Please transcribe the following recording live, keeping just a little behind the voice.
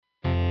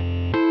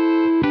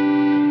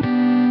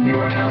You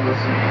are now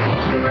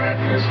listening to the Red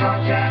News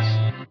Podcast.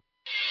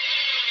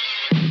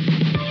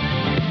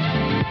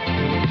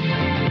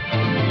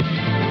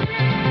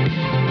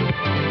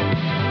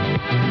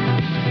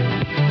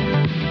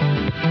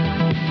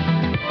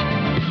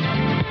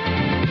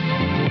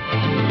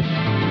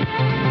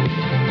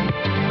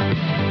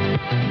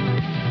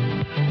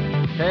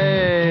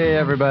 Hey,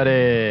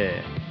 everybody.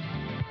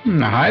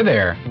 Hi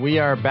there. We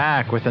are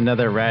back with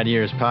another Rad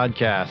Years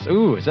podcast.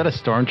 Ooh, is that a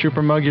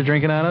Stormtrooper mug you're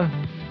drinking out of?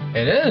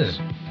 It is.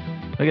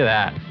 Look at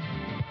that.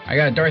 I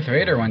got a Darth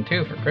Vader one,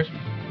 too, for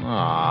Christmas.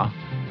 Aw.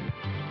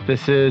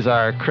 This is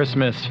our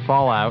Christmas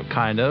fallout,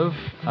 kind of.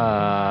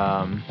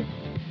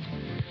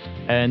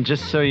 And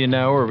just so you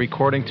know, we're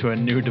recording to a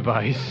new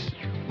device,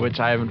 which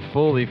I haven't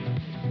fully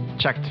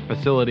checked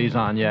facilities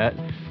on yet.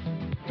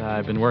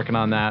 I've been working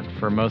on that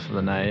for most of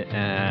the night,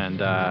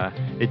 and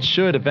it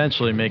should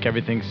eventually make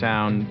everything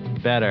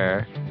sound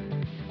better.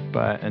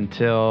 But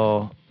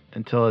until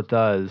it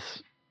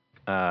does,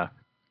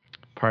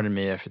 pardon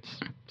me if it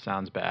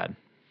sounds bad.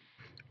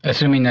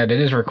 Assuming that it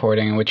is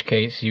recording, in which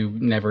case you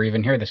never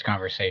even hear this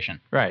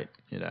conversation. Right,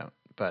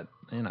 but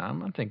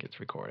I think it's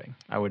recording.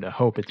 I would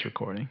hope it's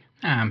recording.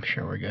 I'm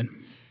sure we're good.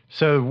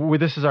 So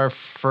this is our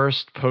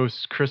first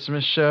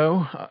post-Christmas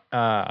show.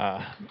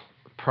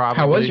 Probably.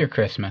 How was your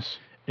Christmas?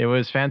 It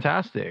was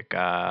fantastic.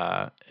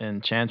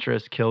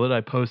 Enchantress killed it.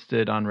 I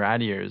posted on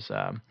Rad Years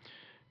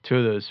 2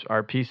 of those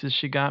art pieces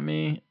she got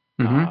me.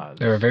 Mm-hmm.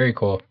 They were very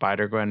cool.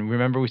 Spider-Gwen.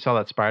 Remember we saw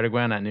that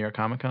Spider-Gwen at New York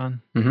Comic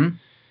Con? Mm-hmm.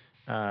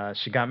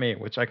 She got me,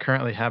 which I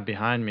currently have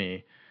behind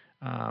me.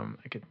 I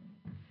could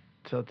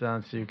tilt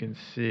down so you can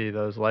see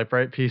those light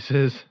bright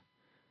pieces.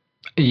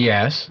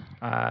 Yes.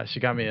 She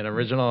got me an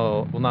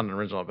original, well, not an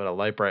original, but a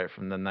light bright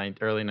from the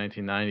early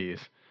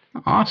 1990s.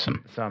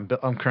 Awesome. So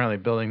I'm currently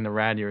building the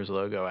Rad Years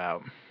logo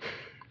out.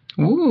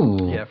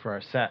 Ooh. Yeah, for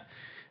our set.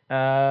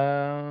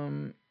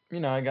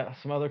 I got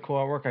some other cool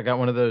artwork. I got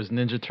one of those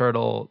Ninja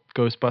Turtle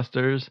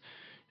Ghostbusters.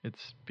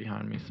 It's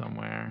behind me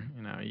somewhere.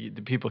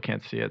 The people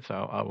can't see it,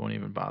 so I won't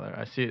even bother.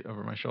 I see it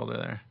over my shoulder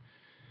there.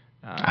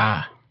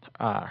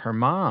 Her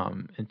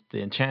mom,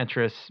 the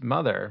Enchantress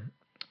mother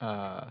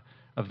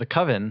of the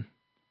Coven.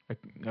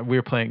 We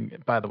were playing.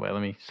 By the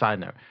way, side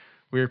note.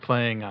 We were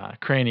playing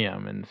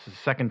Cranium, and this is the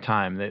second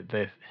time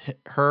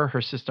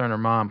her sister, and her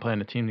mom playing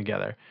a team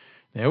together.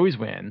 They always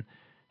win,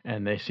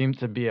 and they seem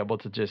to be able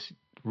to just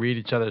read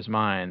each other's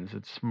minds.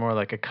 It's more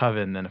like a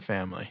coven than a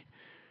family.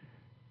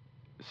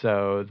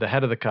 So the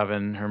head of the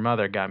Coven, her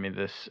mother, got me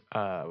this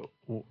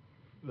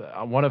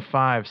one of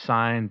 5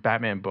 signed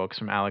Batman books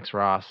from Alex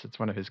Ross. It's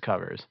one of his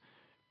covers.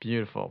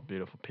 Beautiful,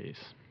 beautiful piece.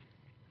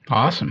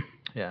 Awesome.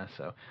 Yeah,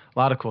 so a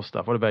lot of cool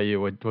stuff. What about you?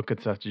 What good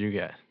stuff did you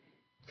get?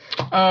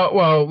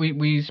 Well,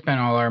 we spent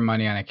all our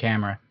money on a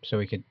camera so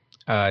we could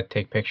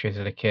take pictures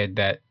of the kid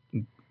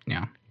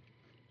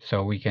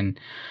so we can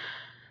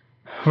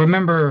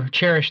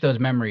cherish those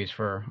memories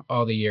for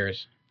all the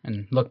years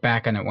and look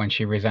back on it when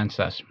she resents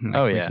us. We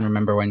can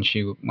remember when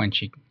she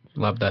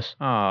loved us.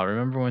 Oh,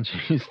 remember when she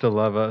used to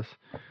love us?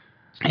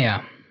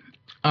 Yeah.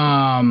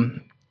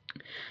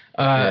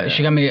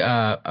 She got me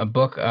a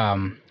book,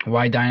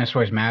 Why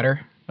Dinosaurs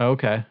Matter.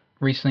 Okay.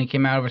 Recently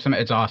came out over some.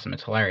 It's awesome.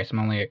 It's hilarious. I'm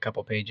only a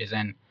couple pages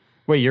in.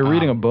 Wait, you're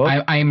reading a book?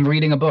 I'm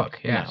reading a book.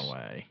 Yes. No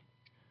way.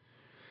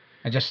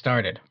 I just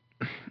started.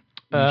 You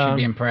should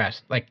be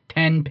impressed. Like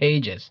 10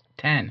 pages.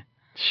 10.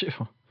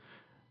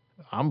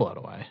 I'm blown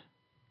away.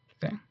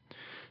 Okay.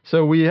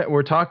 So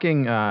we're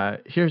talking.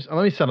 Let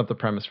me set up the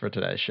premise for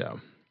today's show.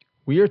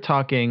 We are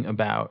talking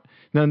about.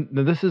 Now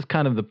this is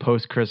kind of the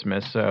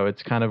post-Christmas, so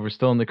it's kind of we're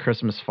still in the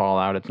Christmas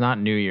fallout. It's not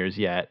New Year's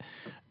yet.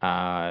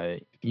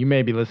 You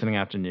may be listening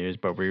after New Year's,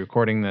 but we're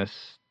recording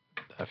this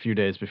a few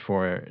days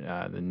before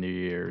the New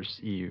Year's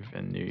Eve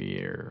and New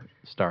Year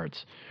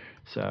starts.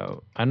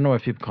 So I don't know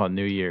what people call it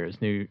New Year's.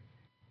 New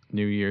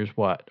Year's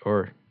what?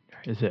 Or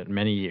is it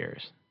many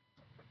years?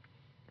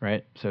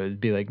 Right? So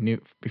it'd be like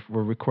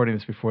we're recording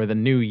this before the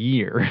new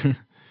year.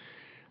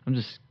 I'm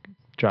just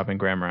dropping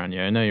grammar on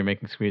you. I know you're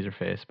making squeezer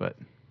face, but...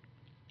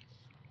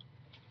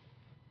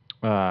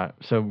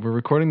 so we're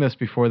recording this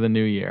before the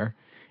new year,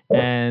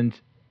 and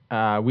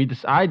I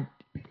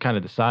kind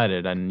of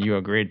decided, and you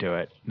agreed to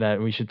it,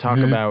 that we should talk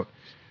about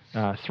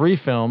 3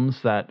 films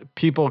that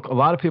a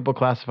lot of people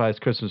classify as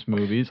Christmas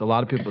movies. A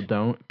lot of people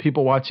don't.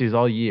 People watch these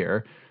all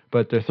year,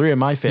 but they're 3 of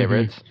my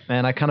favorites,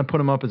 and I kind of put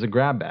them up as a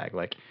grab bag.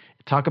 Like,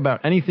 talk about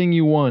anything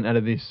you want out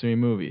of these 3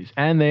 movies,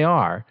 and they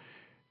are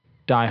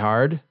Die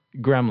Hard,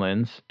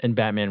 Gremlins, and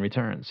Batman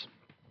Returns.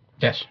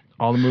 Yes.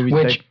 All the movies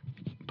take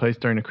place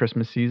during the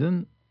Christmas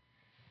season.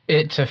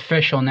 It's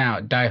official now.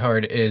 Die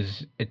Hard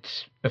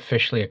it's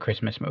officially a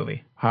Christmas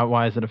movie.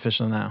 Why is it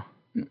official now?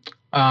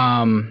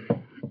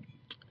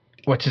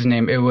 What's his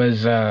name? It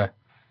was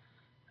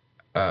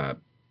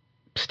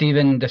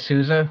Steven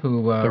D'Souza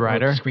who the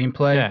writer, wrote the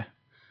screenplay. Yeah.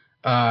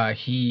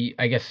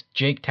 I guess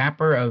Jake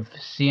Tapper of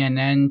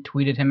CNN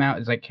tweeted him out.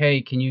 It's like,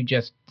 hey, can you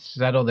just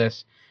settle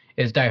this?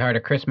 Is Die Hard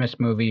a Christmas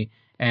movie?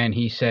 And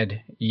he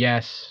said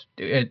yes,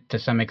 to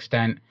some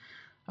extent.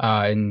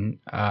 And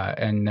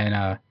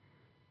then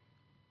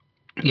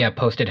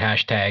posted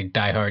hashtag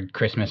Die Hard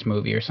Christmas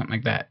movie or something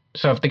like that.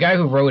 So if the guy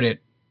who wrote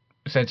it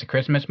said it's a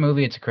Christmas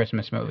movie, it's a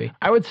Christmas movie.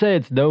 I would say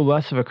it's no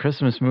less of a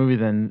Christmas movie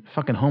than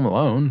fucking Home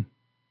Alone.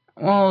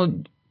 Well,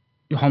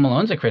 Home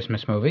Alone's a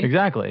Christmas movie.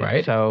 Exactly.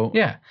 Right? So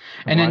yeah.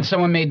 And then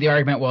someone made the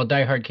argument, well,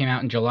 Die Hard came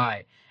out in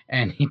July,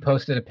 and he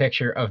posted a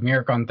picture of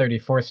Miracle on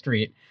 34th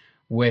Street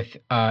with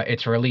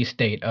its release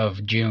date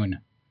of June.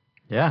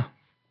 Yeah.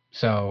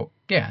 So,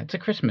 yeah, it's a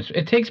Christmas.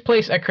 It takes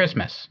place at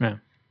Christmas. Yeah.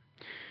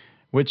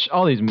 Which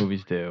all these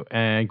movies do.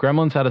 And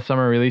Gremlins had a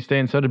summer release date,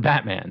 and so did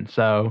Batman.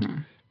 So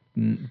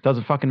it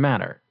doesn't fucking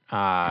matter.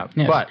 Yes.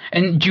 But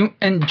and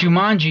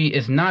Jumanji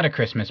is not a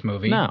Christmas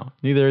movie. No,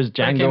 neither is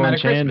Django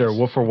Unchained or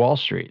Wolf of Wall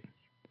Street.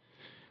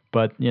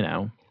 But,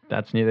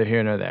 that's neither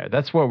here nor there.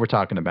 That's what we're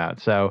talking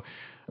about. So,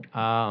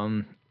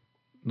 a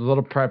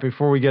little prep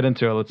before we get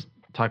into it. Let's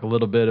talk a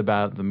little bit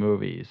about the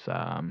movies.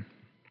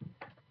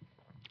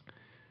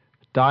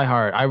 Die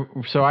Hard. I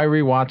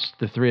rewatched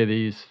the three of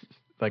these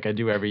like I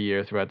do every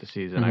year throughout the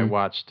season. Mm-hmm. I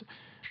watched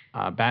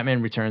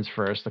Batman Returns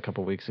first a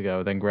couple weeks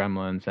ago, then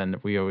Gremlins, and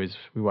we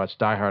watched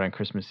Die Hard on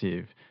Christmas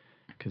Eve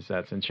because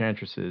that's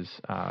Enchantress's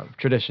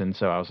tradition.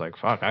 So I was like,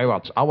 fuck,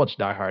 I'll watch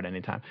Die Hard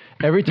anytime.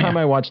 Every time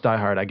I watch Die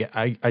Hard,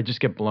 I just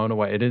get blown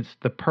away. It is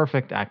the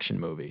perfect action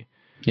movie.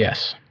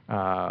 Yes.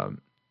 Yeah,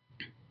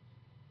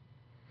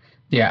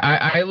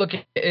 I look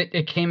at it.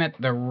 It came at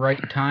the right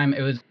time.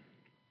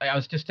 I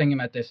was just thinking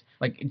about this.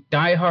 Like,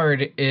 Die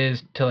Hard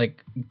is to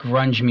like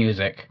grunge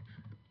music.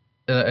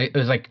 It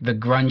was like the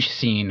grunge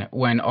scene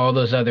when all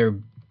those other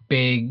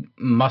big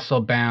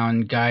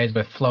muscle-bound guys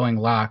with flowing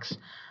locks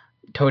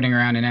toting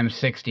around an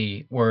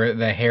M60 were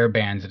the hair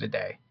bands of the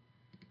day.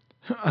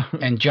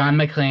 And John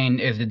McClane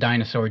is the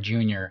Dinosaur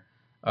Jr.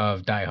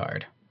 of Die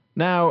Hard.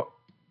 Now,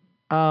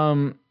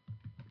 I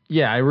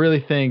really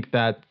think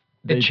that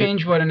it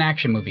changed what an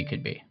action movie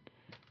could be.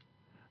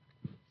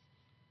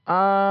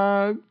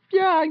 I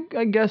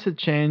guess it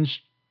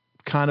changed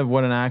kind of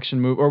what an action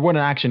movie or what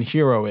an action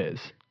hero is.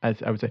 I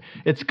would say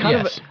it's kind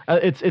of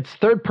it's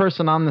third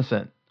person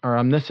omniscient,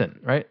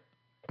 right?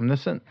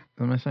 Omniscient.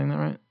 Am I saying that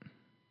right?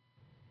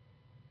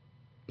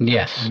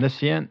 Yes.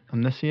 Omniscient,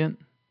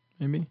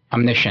 maybe.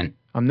 Omniscient.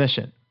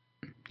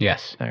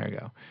 Yes. There we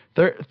go.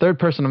 Third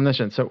person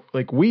omniscient. So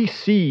like we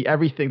see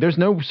everything. There's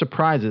no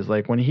surprises.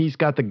 Like when he's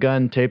got the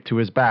gun taped to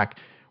his back,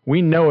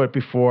 we know it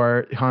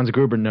before Hans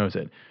Gruber knows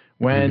it.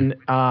 When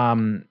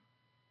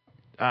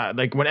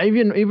like when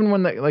even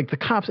when the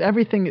cops,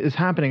 everything is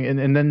happening,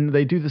 and then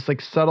they do this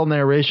like subtle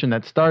narration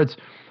that starts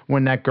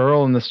when that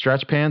girl in the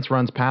stretch pants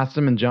runs past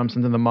him and jumps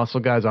into the muscle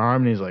guy's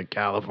arm, and he's like,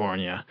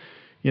 California,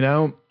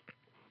 and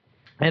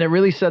it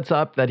really sets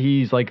up that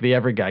he's like the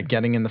every guy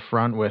getting in the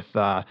front with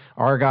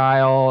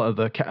Argyle of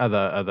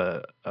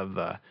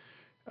the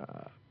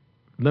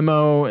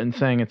limo and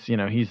saying it's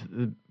he's.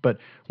 But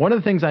one of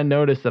the things I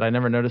noticed that I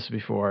never noticed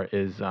before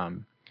is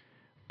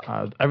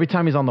every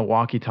time he's on the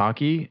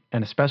walkie-talkie,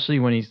 and especially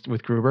when he's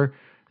with Gruber,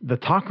 the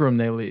talk room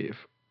they leave,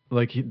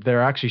 like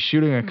they're actually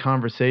shooting a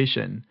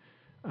conversation.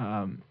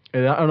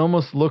 It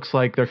almost looks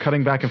like they're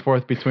cutting back and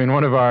forth between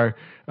one of our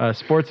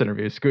sports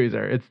interviews,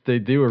 Squeezer. They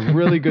do a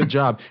really good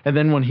job. And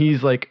then when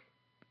he's like,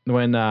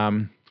 when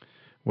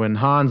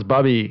Hans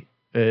Bubby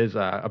is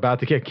about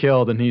to get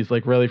killed and he's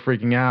like really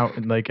freaking out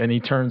and he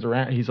turns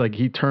around,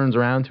 he turns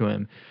around to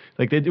him.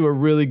 Like they do a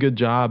really good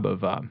job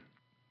of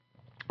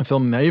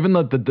filming that. Even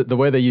the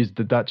way they use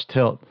the Dutch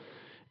tilt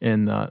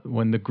in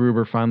when the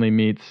Gruber finally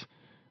meets.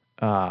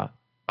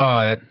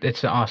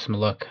 It's an awesome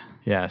look.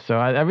 Yeah, so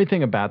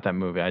everything about that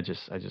movie, I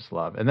just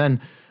love. And then,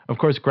 of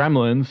course,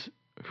 Gremlins.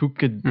 Who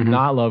could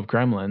not love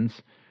Gremlins?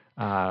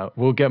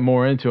 We'll get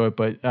more into it,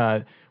 but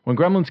when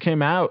Gremlins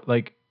came out,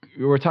 like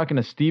we're talking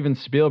a Steven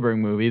Spielberg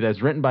movie that's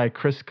written by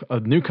a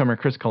newcomer,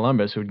 Chris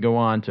Columbus, who would go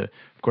on to,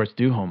 of course,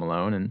 do Home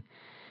Alone, and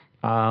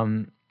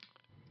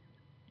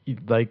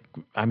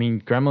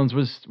Gremlins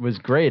was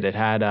great. It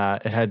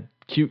had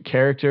cute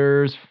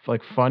characters,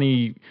 like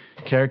funny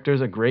characters,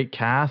 a great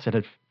cast.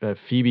 It had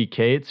Phoebe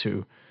Cates,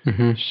 who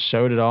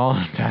showed it all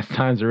in Fast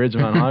Times at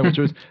Ridgemont High, which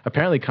was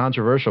apparently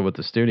controversial with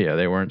the studio.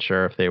 They weren't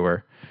sure if they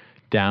were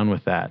down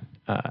with that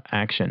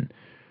action.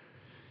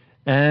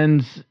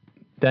 And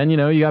then,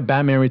 you got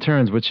Batman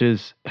Returns, which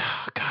is,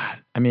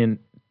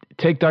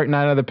 take Dark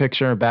Knight out of the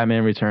picture,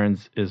 Batman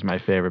Returns is my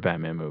favorite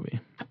Batman movie.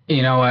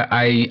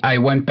 I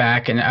went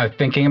back and I was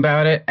thinking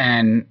about it,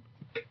 and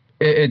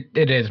it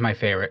is my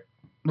favorite.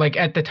 Like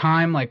at the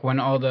time, like when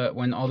all the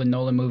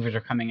Nolan movies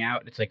are coming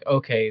out, it's like,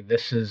 okay,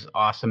 this is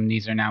awesome.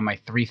 These are now my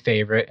three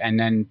favorite, and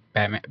then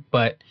Batman.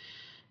 But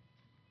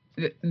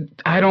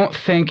I don't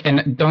think,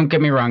 and don't get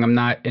me wrong, I'm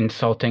not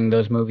insulting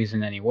those movies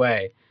in any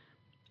way.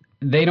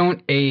 They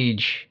don't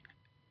age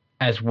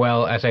as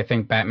well as I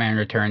think Batman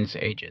Returns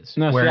ages.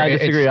 No, I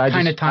disagree.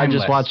 I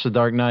just watched The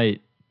Dark Knight,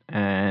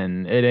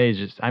 and it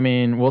ages.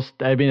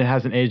 It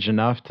hasn't aged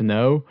enough to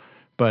know,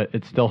 but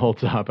it still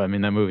holds up. That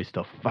movie's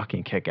still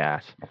fucking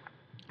kick-ass.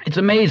 It's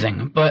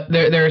amazing, but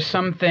there are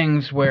some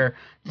things where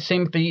the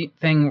same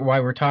thing why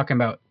we're talking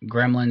about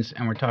Gremlins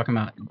and we're talking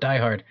about Die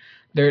Hard.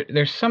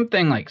 There's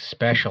something like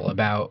special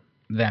about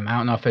them. I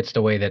don't know if it's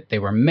the way that they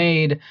were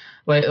made.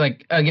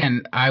 Like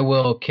again, I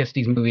will kiss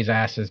these movies'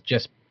 asses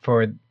just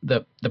for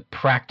the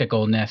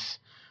practicalness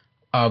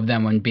of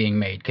them when being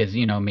made, because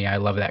you know me, I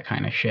love that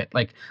kind of shit.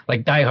 Like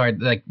Die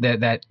Hard, like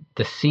the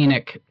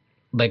scenic,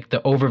 like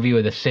the overview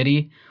of the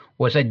city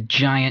was a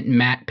giant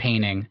matte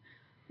painting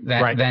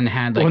that then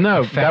had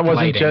like that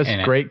wasn't just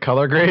in great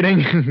color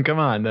grading. Come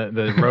on,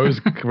 the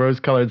rose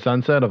colored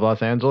sunset of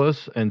Los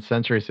Angeles and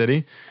Century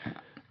City.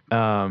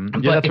 But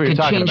that's what it you're could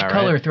talking change about,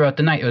 color right? throughout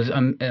the night. It was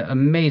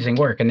amazing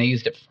work, and they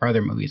used it for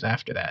other movies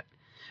after that.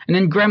 And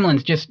then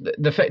Gremlins, just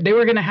they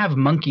were gonna have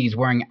monkeys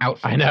wearing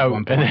outfits. I know, at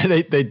one point. and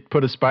then they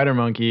put a spider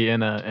monkey in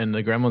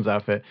the Gremlins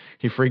outfit.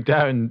 He freaked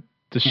out and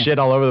just shit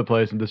all over the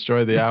place and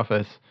destroyed the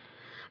outfits.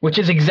 Which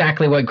is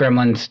exactly what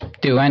Gremlins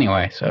do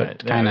anyway. So Right.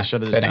 it's kind of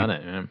should have fitting. done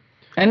it, man.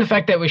 And the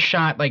fact that it was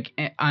shot like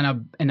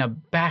in a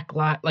back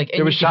lot, like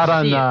It was shot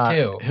on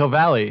too. Hill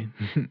Valley.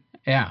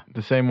 Yeah.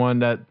 The same one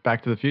that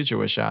Back to the Future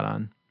was shot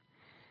on.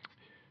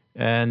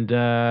 And,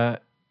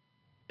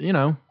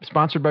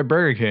 sponsored by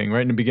Burger King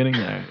right in the beginning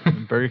there.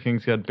 Burger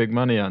King's got big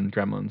money on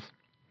Gremlins.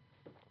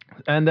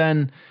 And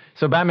then,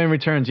 so Batman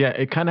Returns, yeah,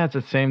 it kind of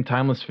has the same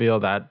timeless feel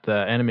that the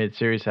animated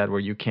series had, where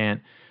you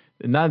can't,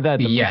 not that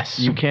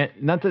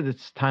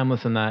it's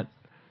timeless in that,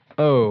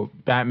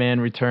 Batman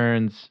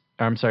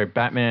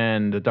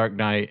the Dark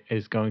Knight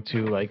is going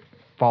to like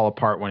fall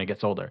apart when it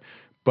gets older.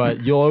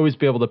 But you'll always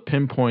be able to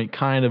pinpoint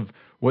kind of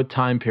what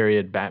time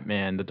period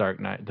Batman, the Dark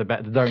Knight, the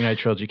Dark Knight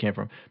trilogy came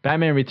from.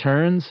 Batman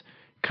Returns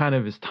kind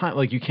of is time,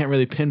 like you can't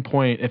really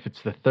pinpoint if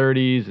it's the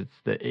 30s, it's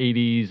the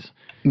 80s.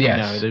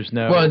 Yes. There's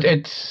no. Well,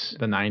 it's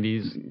the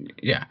 90s.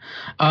 Yeah,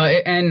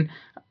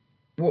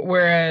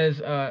 whereas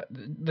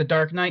the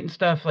Dark Knight and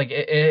stuff, like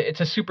it's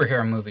a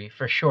superhero movie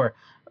for sure.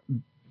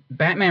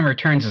 Batman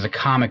Returns is a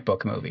comic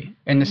book movie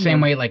in the same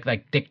way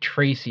like Dick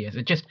Tracy is.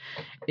 It's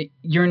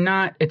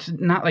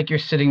not like you're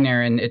sitting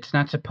there and it's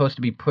not supposed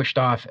to be pushed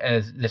off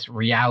as this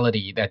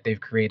reality that they've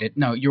created.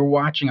 No, you're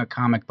watching a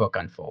comic book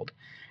unfold,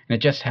 and it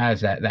just has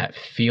that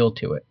feel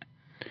to it.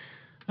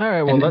 All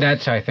right, well,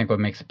 that's I think what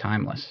makes it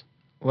timeless.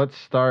 Let's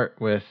start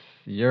with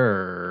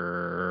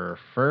your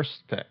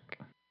first pick.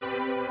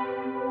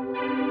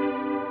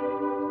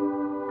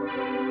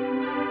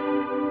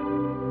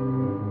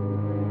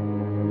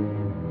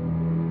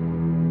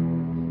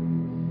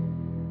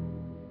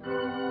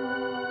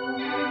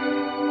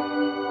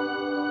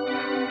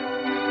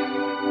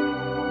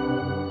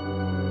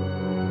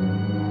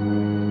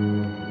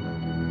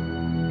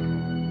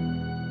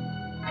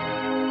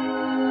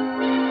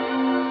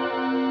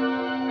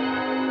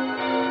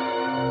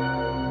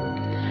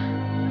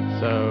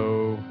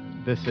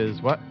 This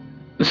is what?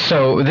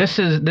 So this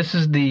is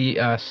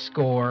the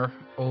score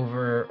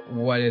over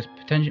what is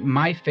potentially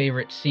my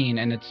favorite scene,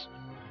 and it's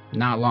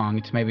not long.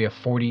 It's maybe a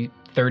 30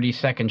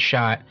 second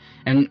shot,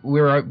 and we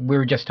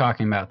were just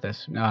talking about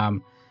this.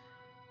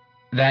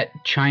 That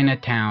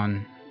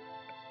Chinatown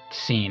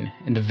scene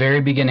in the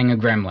very beginning of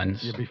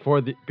Gremlins. Yeah,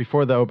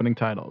 before the opening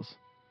titles.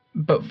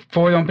 But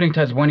for the opening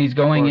titles, when he's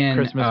going in,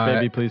 Christmas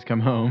Baby, Please Come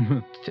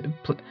Home.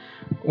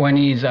 When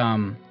he's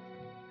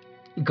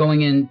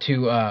going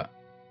into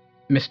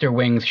Mr.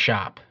 Wing's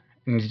shop,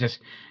 and he's just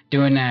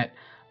doing that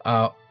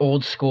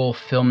old school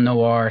film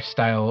noir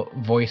style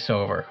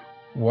voiceover,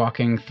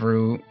 walking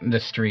through the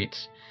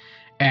streets,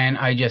 and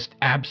I just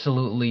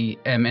absolutely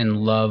am in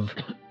love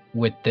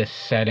with this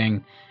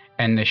setting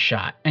and this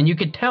shot. And you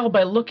could tell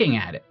by looking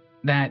at it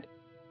that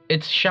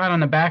it's shot on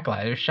the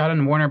backlot. It's shot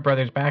on Warner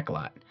Brothers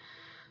backlot.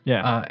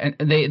 Yeah. And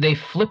they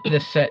flip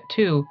this set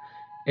too.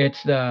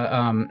 It's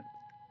the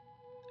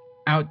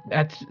out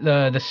at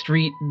the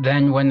street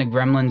then when the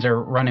Gremlins are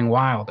running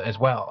wild as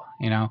well,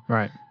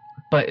 Right.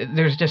 But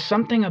there's just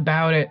something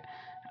about it.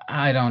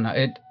 I don't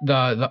know.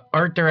 The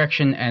art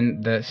direction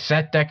and the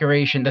set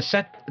decoration, the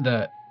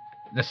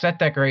set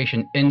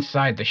decoration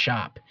inside the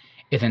shop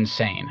is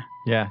insane.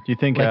 Yeah. Do you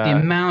think the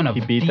amount of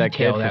he beat that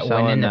kid detail for that went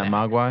selling into that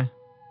Mogwai?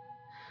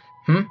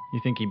 You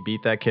think he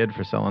beat that kid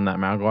for selling that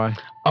Mogwai?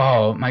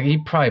 Oh my! He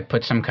probably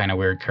put some kind of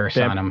weird curse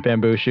on him.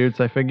 Bamboo shoots,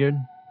 I figured.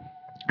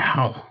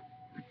 Oh,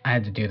 I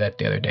had to do that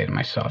the other day to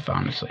myself.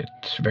 Honestly,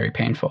 it's very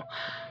painful.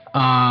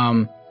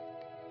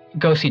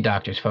 Go see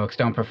doctors, folks.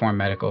 Don't perform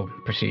medical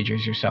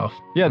procedures yourself.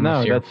 Yeah,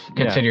 no,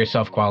 consider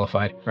yourself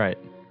qualified. Right.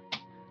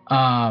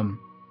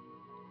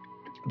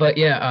 But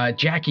yeah,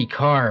 Jackie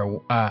Carr.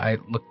 I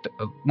looked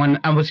when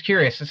I was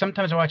curious.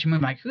 Sometimes I watch a movie,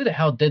 I'm like, who the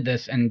hell did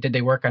this, and did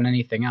they work on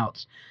anything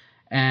else?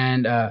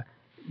 And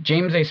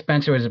James A.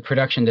 Spencer was a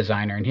production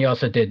designer, and he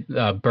also did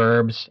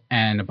Burbs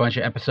and a bunch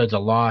of episodes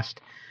of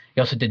Lost.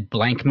 He also did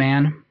Blank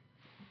Man.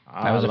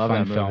 That was a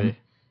fun film.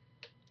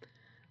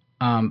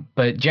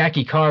 But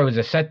Jackie Carr was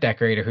a set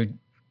decorator who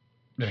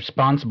was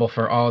responsible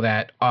for all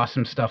that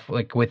awesome stuff,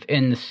 like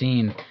within the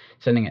scene,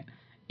 sending it.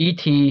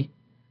 E.T.,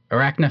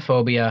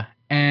 Arachnophobia,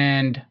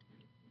 and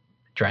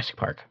Jurassic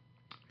Park.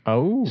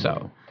 Oh.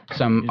 So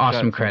some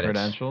awesome credits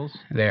credentials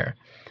there.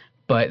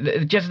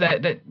 But just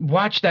that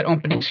watch that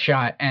opening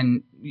shot,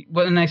 and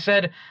when I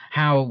said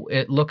how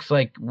it looks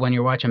like when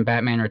you're watching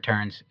Batman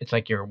Returns, it's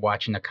like you're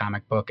watching a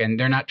comic book, and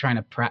they're not trying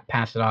to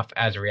pass it off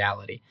as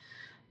reality.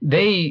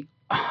 I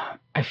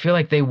feel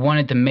like they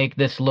wanted to make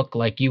this look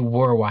like you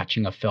were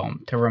watching a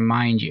film to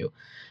remind you,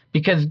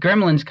 because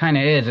Gremlins kind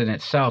of is in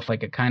itself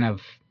like a kind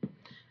of,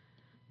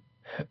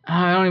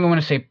 I don't even want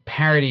to say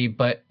parody,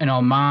 but an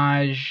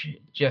homage,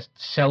 just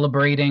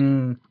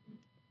celebrating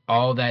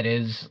all that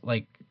is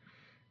like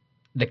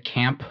the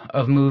camp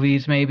of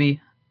movies,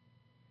 maybe.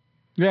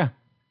 Yeah.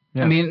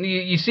 I mean,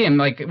 you see them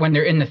like when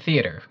they're in the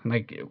theater,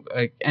 like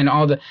and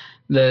all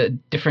the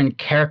different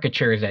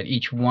caricatures that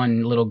each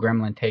one little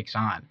gremlin takes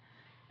on.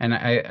 And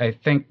I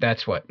think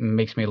that's what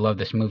makes me love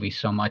this movie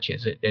so much.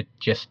 Is it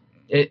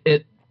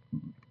I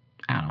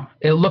don't know.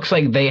 It looks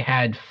like they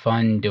had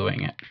fun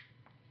doing it.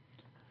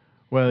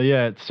 Well,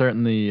 yeah, it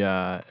certainly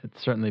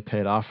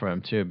paid off for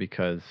them too,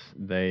 because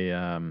they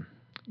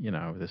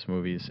this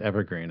movie's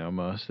evergreen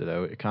almost.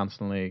 It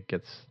constantly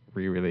gets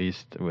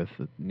re-released with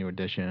new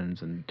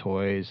editions and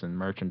toys and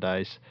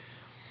merchandise.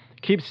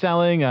 Keeps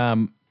selling.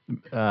 And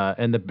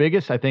the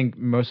biggest, I think,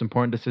 most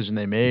important decision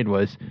they made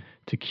was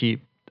to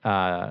keep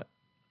Gizmo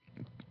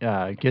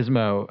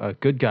a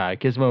good guy.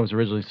 Gizmo was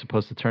originally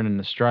supposed to turn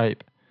into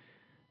Stripe,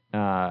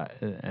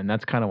 and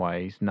that's kind of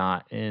why he's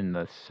not in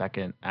the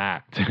second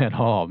act at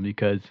all,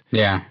 because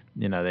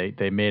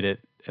they made it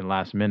a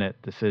last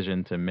minute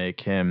decision to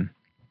make him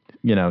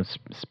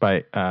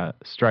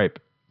Stripe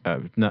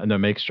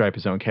make Stripe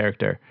his own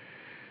character.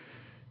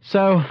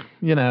 So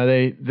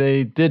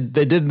they did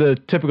the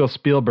typical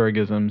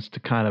Spielbergisms to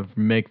kind of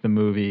make the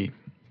movie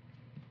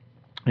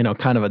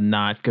kind of a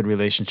not good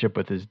relationship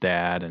with his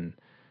dad. And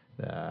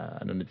I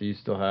don't know, do you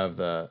still have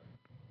the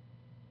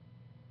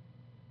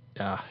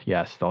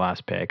yes, the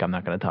last pick? I'm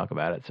not going to talk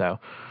about it. So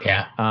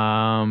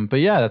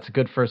but yeah, that's a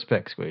good first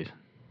pick, Squeeze.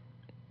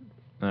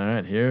 All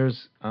right,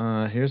 here's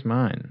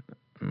mine.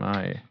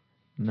 My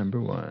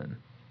number one.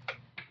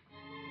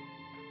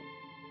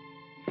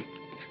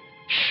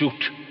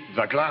 Shoot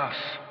the glass.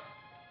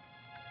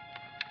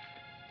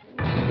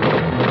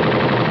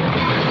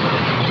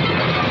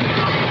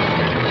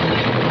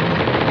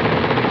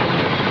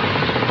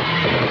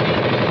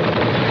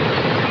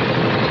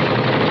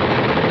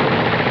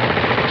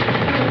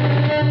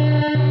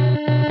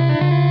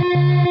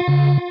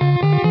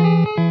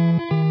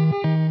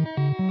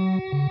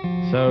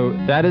 So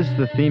that is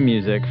the theme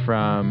music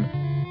from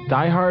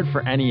Die Hard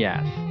for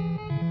NES.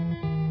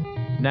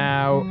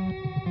 Now,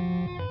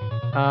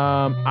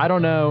 I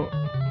don't know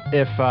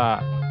if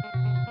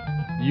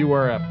you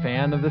were a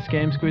fan of this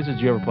game, Squeeze. Did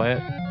you ever play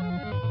it?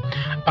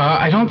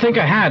 I don't think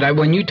I had.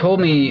 When you told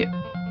me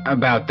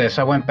about this,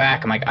 I went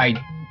back. I'm like,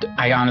 I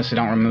honestly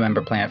don't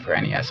remember playing it for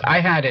NES. I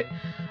had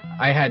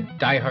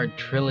Die Hard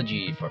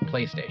Trilogy for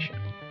PlayStation.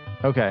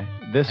 Okay,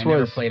 I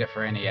never played it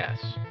for NES.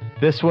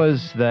 This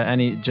was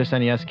the just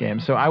NES game.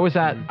 So I was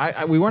at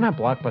we weren't at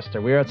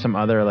Blockbuster. We were at some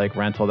other like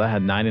rental that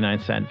had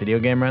 99-cent video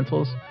game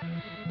rentals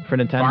for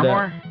Nintendo.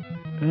 Farmore?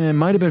 It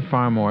might have been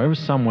Farmore. It was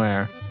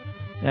somewhere.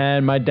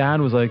 And my dad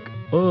was like,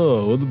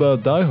 "Oh, what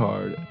about Die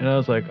Hard?" And I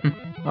was like,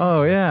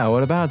 "Oh yeah,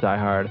 what about Die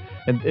Hard?"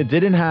 And it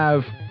didn't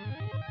have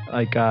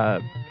like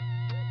John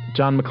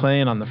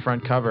McClane on the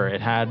front cover. It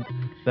had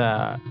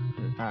the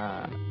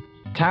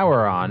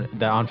tower on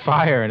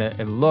fire, and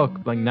it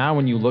looked like, now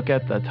when you look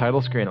at the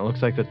title screen, it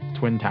looks like the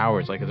Twin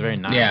Towers, like it's very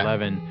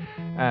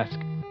 9/11-esque.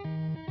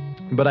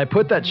 But I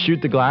put that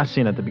shoot the glass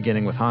scene at the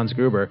beginning with Hans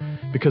Gruber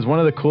because one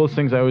of the coolest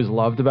things I always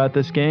loved about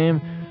this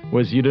game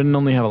was you didn't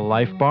only have a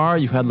life bar,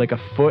 you had like a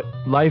foot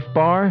life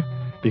bar,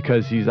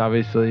 because he's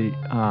obviously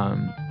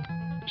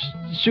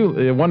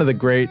one of the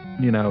great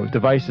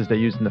devices they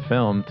used in the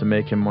film to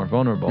make him more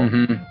vulnerable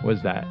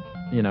was that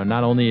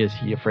not only is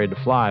he afraid to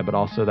fly, but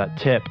also that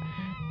tip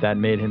that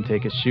made him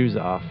take his shoes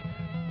off.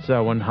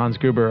 So when Hans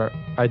Gruber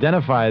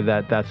identified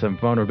that that's a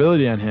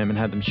vulnerability on him and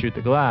had them shoot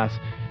the glass,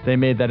 they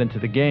made that into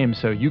the game,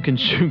 so you can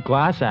shoot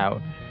glass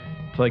out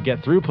to like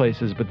get through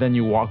places, but then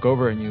you walk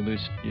over and you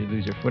lose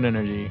your foot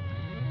energy.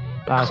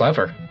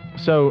 Clever.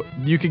 So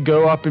you could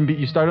go up and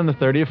you start on the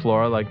 30th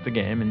floor like the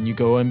game, and you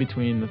go in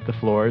between the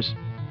floors.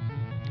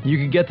 You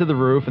could get to the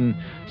roof, and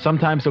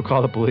sometimes he'll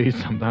call the police,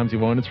 sometimes he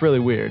won't. It's really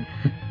weird.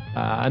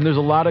 And there's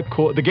a lot of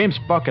cool. The game's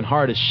fucking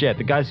hard as shit.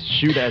 The guys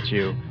shoot at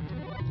you.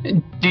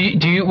 Do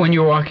you when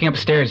you're walking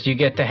upstairs, do you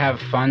get to have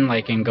fun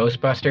like in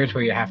Ghostbusters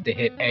where you have to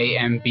hit A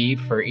and B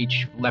for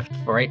each left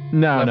foot, right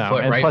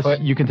plus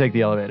foot? You can take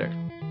the elevator.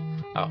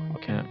 Oh,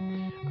 okay.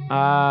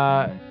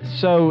 Yeah.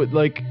 So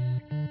like,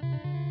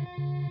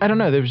 I don't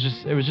know. It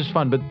was just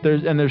fun. But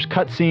there's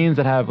cut scenes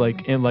that have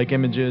like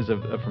images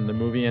of from the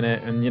movie in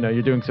it, and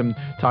you're doing some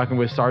talking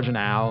with Sergeant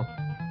Al.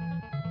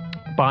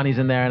 Bonnie's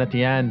in there, and at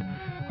the end,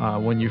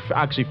 when you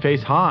actually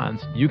face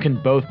Hans, you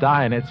can both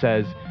die, and it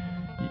says,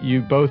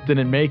 "You both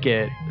didn't make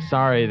it.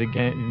 Sorry,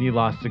 you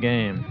lost the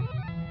game."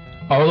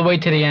 All the way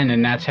to the end,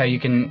 and that's how you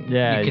can.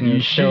 Yeah,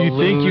 you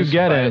think you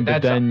get it,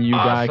 but then you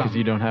die because awesome.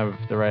 you don't have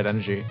the right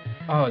energy.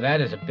 Oh,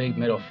 that is a big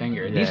middle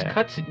finger.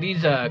 Yeah.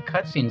 These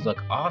cutscenes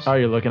look awesome. Oh,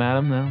 you're looking at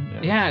them now?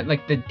 Yeah,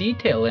 like the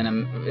detail in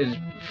them is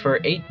for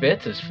 8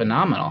 bits is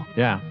phenomenal.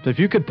 Yeah. So if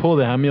you could pull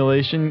the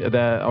emulation,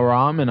 the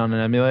ROM, and on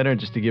an emulator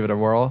just to give it a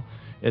whirl,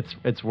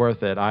 it's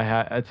worth it.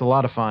 It's a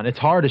lot of fun. It's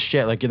hard as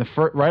shit. Like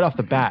right off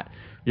the bat,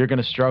 you're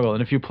gonna struggle.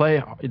 And if you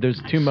play,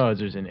 there's 2 modes.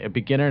 There's a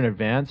beginner and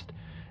advanced.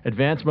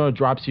 Advanced mode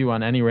drops you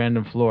on any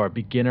random floor.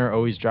 Beginner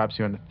always drops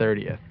you on the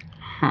 30th.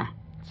 Huh.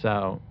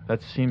 So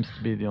that seems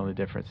to be the only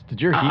difference. Did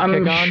your heat kick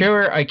on? I'm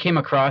sure I came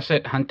across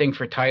it hunting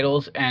for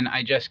titles, and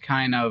I just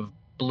kind of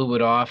blew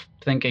it off,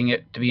 thinking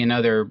it to be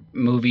another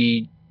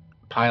movie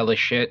pile of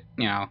shit,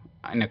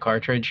 in a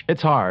cartridge.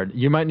 It's hard.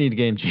 You might need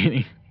Game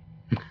Genie.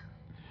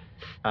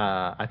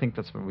 I think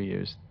that's what we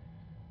used.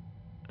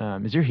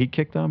 Is your heat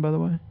kicked on, by the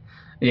way?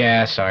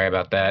 Yeah, sorry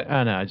about that.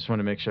 Oh no, I just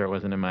want to make sure it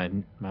wasn't in my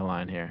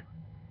line here.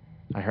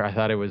 I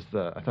thought it was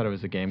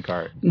the game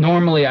cart.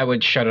 Normally I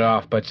would shut it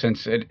off, but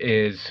since it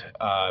is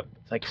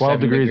it's like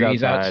 12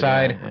 degrees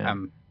outside, yeah.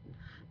 I'm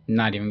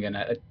not even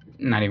gonna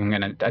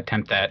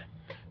attempt that.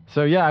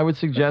 So yeah, I would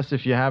suggest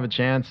if you have a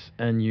chance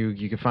and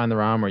you can find the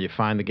ROM or you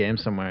find the game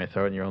somewhere,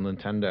 throw it in your own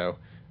Nintendo,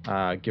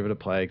 give it a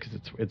play because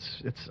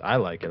it's I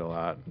like it a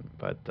lot.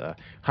 But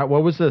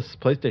what was this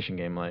PlayStation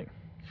game like?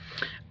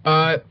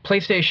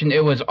 PlayStation,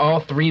 it was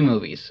all 3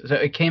 movies. So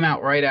it came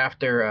out right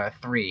after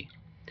 3.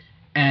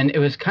 And it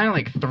was kind of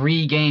like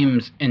 3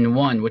 games in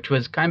one, which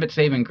was kind of a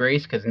saving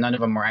grace because none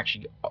of them were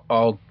actually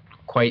all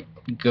quite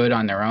good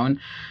on their own.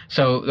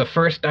 So the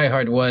first Die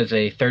Hard was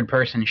a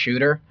third-person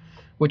shooter,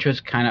 it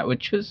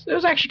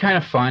was actually kind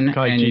of fun. Kind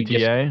of like and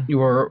GTA? You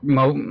were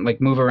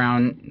move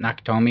around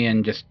Nakatomi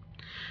and just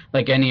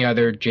like any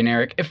other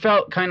generic. It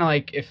felt kind of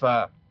like if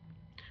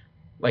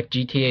like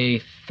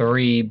GTA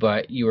 3,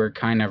 but you were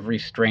kind of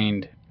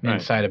restrained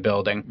inside a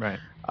building. Right.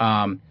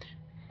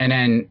 And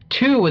then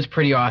 2 was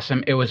pretty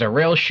awesome. It was a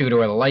rail shooter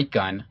with a light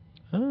gun.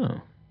 Oh.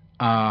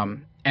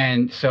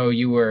 And so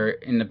you were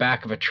in the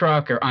back of a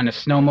truck or on a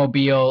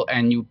snowmobile,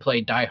 and you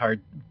played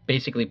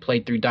basically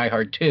played through Die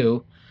Hard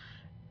 2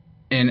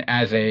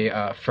 as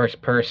a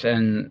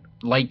first-person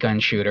light gun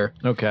shooter.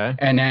 Okay.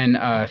 And then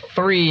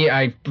 3,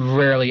 I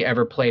rarely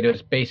ever played. It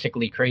was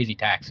basically Crazy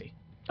Taxi.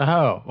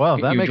 Oh, well,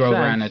 that makes sense. You drove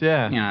around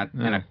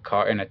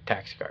in a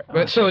taxi car.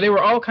 But so they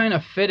were all kind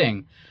of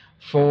fitting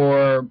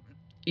for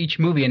each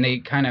movie, and they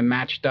kind of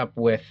matched up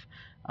with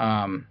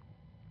I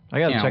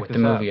gotta check with this the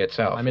movie out.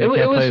 itself. I mean, it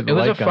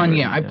was a fun game.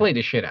 Yeah. I played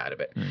the shit out of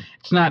it.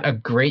 It's not a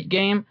great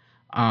game.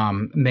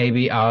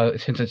 Maybe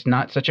since it's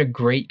not such a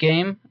great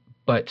game,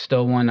 but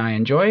still one I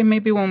enjoy,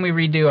 maybe when we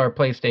redo our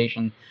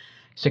PlayStation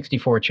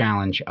 64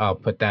 challenge, I'll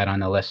put that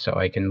on the list so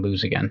I can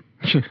lose again.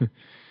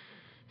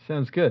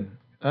 Sounds good.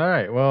 All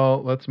right,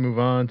 well, let's move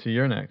on to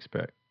your next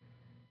pick.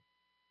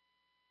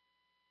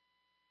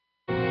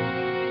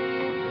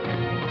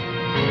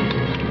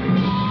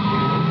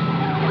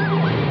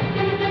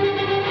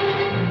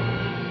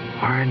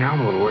 All right, now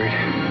I'm a little worried.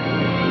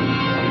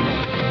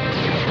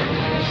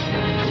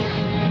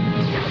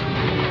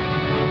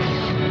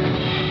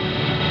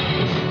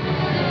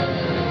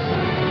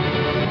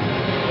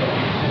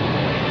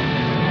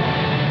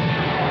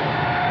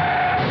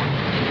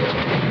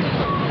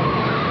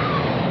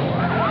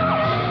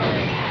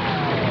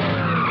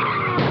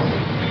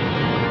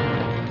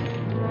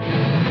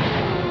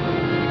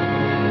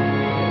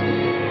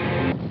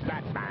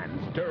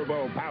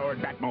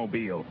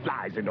 Batmobile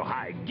flies into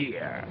high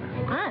gear.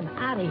 I'm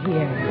out of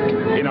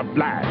here. In a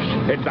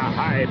flash, it's a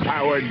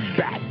high-powered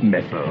bat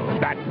missile.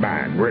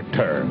 Batman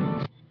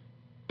Returns.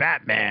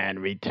 Batman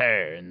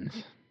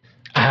Returns.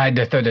 I had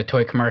to throw the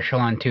toy commercial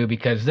on too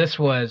because this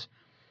was.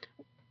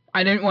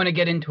 I didn't want to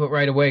get into it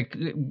right away.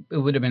 It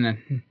would have been a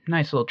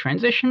nice little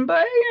transition,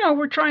 but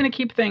we're trying to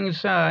keep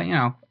things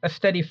a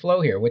steady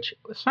flow here, which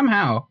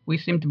somehow we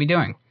seem to be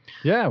doing.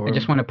 Yeah, I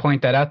just want to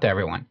point that out to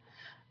everyone.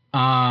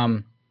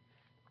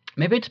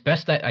 Maybe it's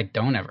best that I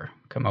don't ever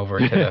come over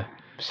to the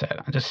set.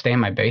 I'll just stay in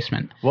my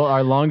basement. Well,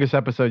 our longest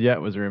episode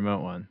yet was a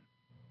remote one.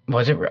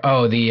 Was it?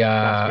 Oh, the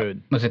fast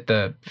food. Was it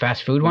the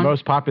fast food one? The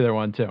most popular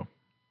one too.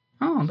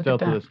 Oh, look still at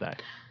that. to this day.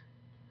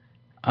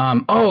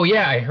 Oh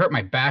yeah, I hurt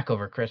my back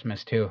over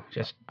Christmas too.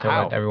 Just to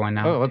let everyone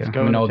know. Oh, let's go.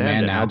 I'm an old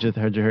man now. How'd you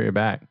hurt your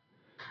back?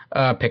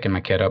 Picking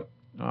my kid up.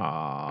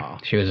 Aww.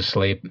 She was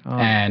asleep,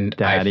 and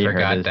Daddy I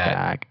forgot hurt his that.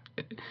 Back.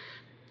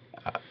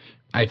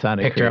 I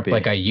picked her up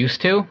like I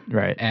used to.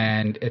 Right.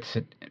 And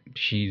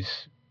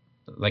she's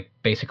like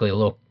basically a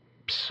little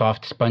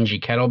soft, spongy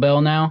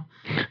kettlebell now.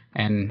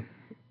 And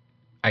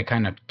I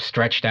kind of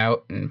stretched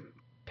out and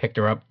picked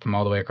her up from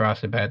all the way across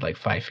the bed, like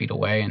 5 feet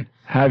away. And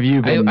have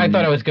you been... I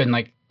thought I was good. And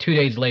like 2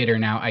 days later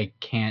now, I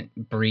can't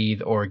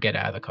breathe or get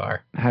out of the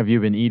car. Have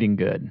you been eating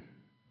good?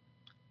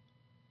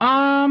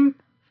 For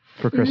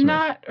Christmas?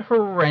 Not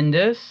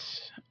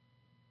horrendous.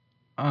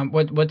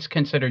 What's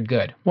considered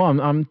good? Well,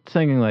 I'm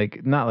saying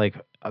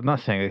I'm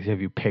not saying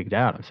have you pigged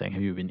out. I'm saying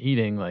have you been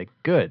eating like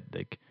good?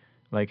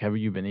 Like have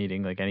you been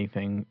eating like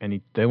anything?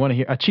 They want to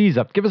hear a cheese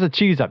up. Give us a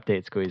cheese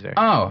update, Squeezer.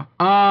 Oh,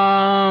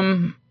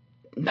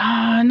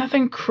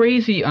 nothing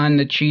crazy on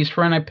the cheese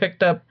front. I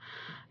picked up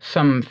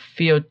some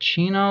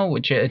fiocchino,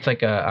 which it's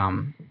like a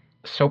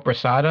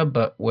sopressata,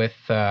 but with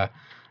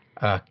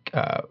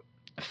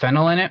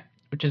fennel in it,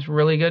 which is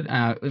really good.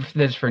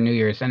 This is for New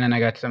Year's, and then I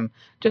got some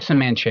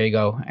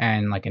manchego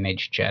and like an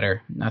aged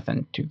cheddar.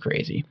 Nothing too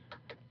crazy.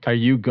 Are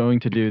you going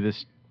to do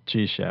this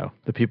cheese show?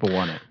 The people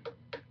want it.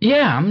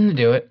 Yeah, I'm gonna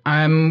do it.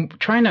 I'm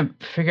trying to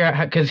figure out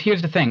how, because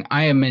here's the thing: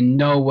 I am in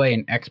no way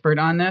an expert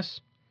on this.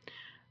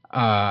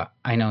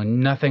 I know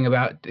nothing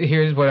about.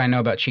 Here's what I know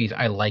about cheese: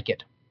 I like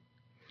it.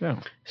 Yeah.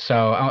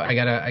 So I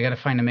gotta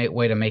find a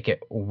way to make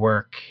it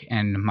work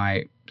in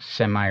my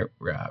semi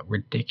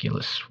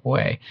ridiculous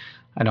way.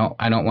 I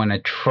don't want to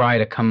try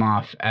to come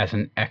off as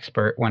an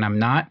expert when I'm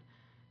not.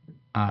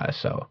 All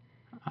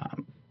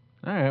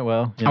right.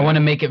 Well, I want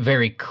to make it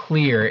very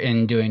clear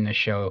in doing the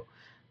show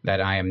that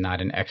I am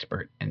not an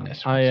expert in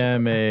this. I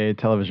am a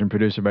television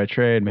producer by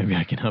trade. Maybe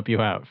I can help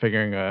you out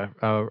figuring a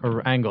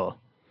angle.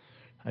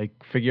 I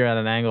figure out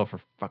an angle for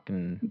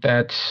fucking.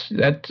 That's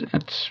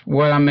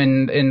what I'm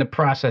in the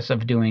process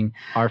of doing.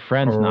 Our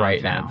friends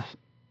right nonsense.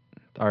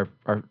 now.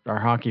 Our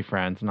hockey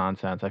friends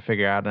nonsense. I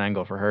figure out an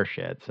angle for her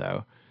shit,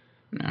 so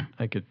yeah.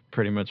 I could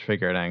pretty much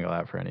figure an angle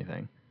out for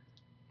anything.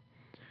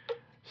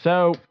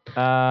 So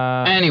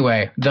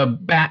anyway, the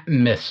Bat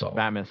Missile.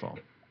 Bat Missile.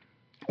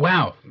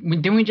 Wow,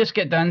 didn't we just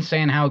get done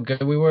saying how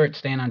good we were at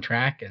staying on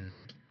track? And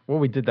well,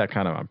 we did that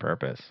kind of on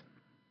purpose.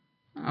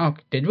 Oh,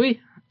 did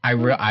we?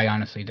 I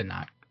honestly did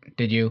not.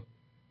 Did you?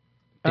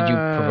 Did you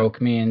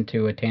provoke me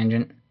into a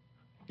tangent?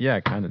 Yeah,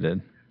 I kind of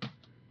did.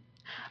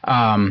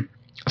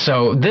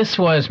 So this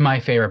was my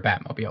favorite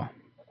Batmobile.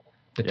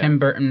 The Tim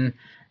Burton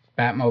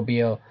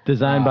Batmobile.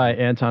 Designed by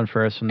Anton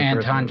Furst. From the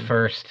Anton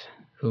Furst,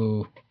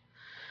 who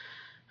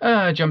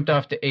jumped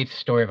off the 8th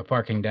story of a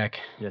parking deck.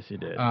 Yes, he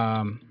did.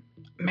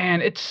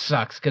 Man, it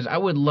sucks, because I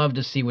would love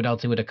to see what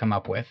else he would have come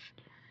up with.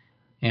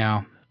 You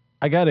know?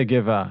 I got to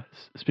give,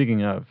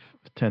 speaking of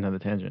 10 on the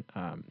tangent,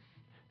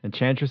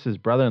 Enchantress's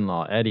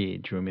brother-in-law, Eddie,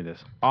 drew me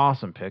this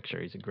awesome picture.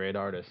 He's a great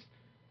artist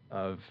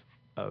of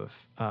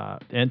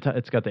Anton.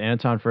 It's got the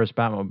Anton Furst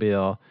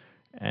Batmobile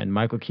and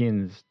Michael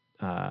Keaton's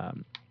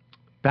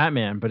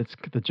Batman, but it's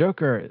the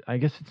Joker. I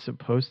guess it's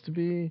supposed to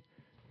be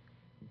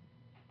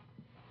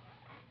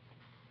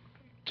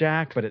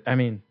Jack, but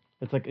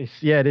it's like,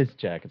 it is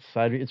Jack. It's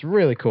side. It's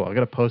really cool. I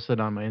got to post it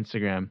on my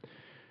Instagram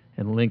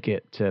and link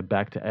it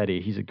back to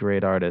Eddie. He's a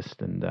great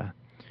artist, and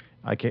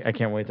I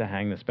can't wait to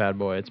hang this bad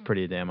boy. It's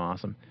pretty damn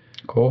awesome.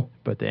 Cool.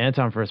 But the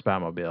Anton Furst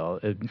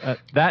Batmobile,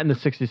 that and the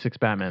 '66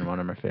 Batman, one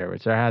of my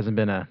favorites. There hasn't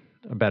been a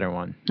better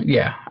one.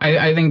 Yeah,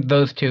 I think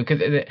those two, because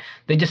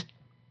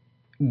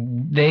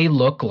they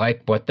look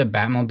like what the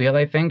Batmobile,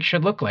 I think,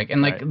 should look like.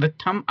 And like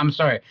I'm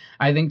sorry,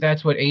 I think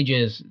that's what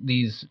ages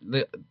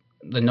the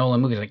Nolan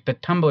movies. Like the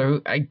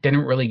Tumbler, I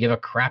didn't really give a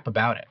crap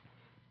about it.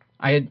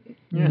 I had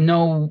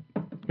no.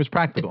 It was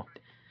practical.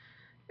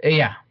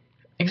 Yeah,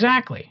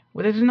 exactly.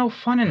 Well, there's no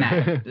fun in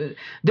that.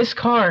 This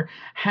car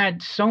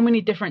had so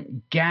many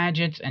different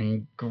gadgets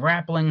and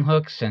grappling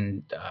hooks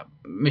and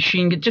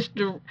just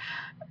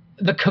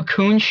the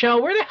cocoon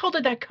shell. Where the hell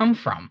did that come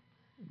from?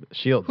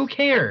 Shields. Who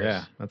cares?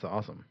 Yeah, that's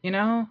awesome. You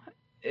know,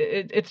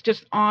 it's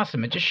just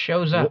awesome. It just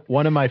shows up.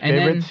 One of my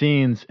favorite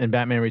scenes in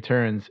Batman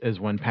Returns is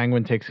when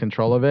Penguin takes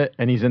control of it,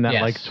 and he's in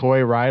that like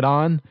toy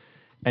ride-on,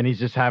 and he's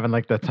just having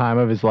like the time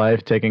of his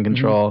life, taking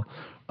control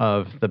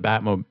of the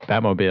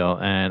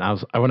Batmobile. And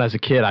when I was a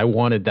kid, I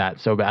wanted that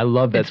so bad. I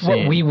love that scene. It's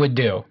what we would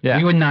do. Yeah.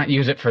 We would not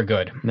use it for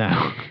good.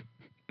 No.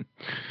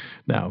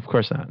 No, of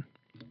course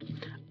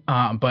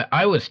not. But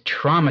I was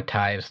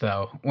traumatized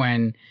though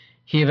when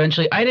he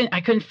eventually.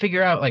 I couldn't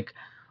figure out like,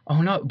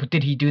 oh no, but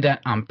did he do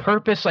that on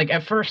purpose? Like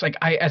at first, like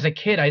as a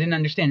kid, I didn't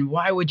understand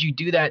why would you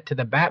do that to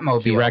the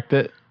Batmobile. He wrecked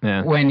it.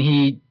 Yeah. When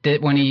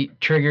he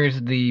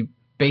triggers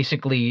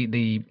basically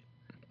the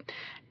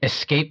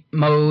escape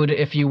mode,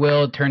 if you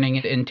will, turning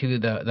it into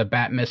the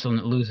Bat Missile, and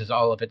it loses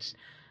all of its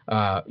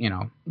the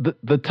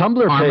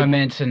Tumblr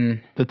armaments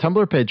the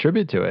Tumblr paid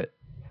tribute to it.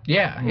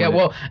 Yeah.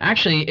 Well,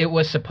 actually, it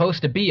was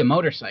supposed to be a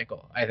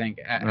motorcycle, I think,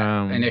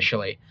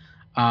 initially,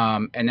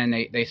 and then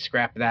they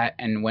scrapped that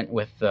and went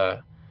with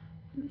the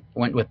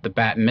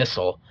Bat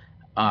Missile,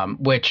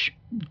 which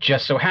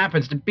just so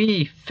happens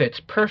to fits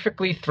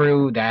perfectly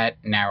through that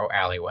narrow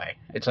alleyway.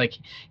 It's like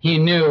he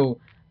knew,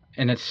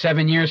 and it's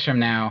 7 years from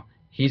now.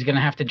 He's going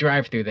to have to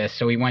drive through this.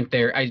 So he went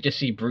there. I just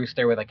see Bruce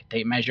there with like a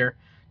tape measure.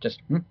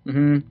 Just,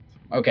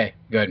 okay,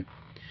 good.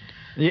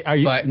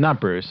 Yeah,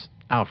 not Bruce,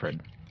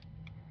 Alfred.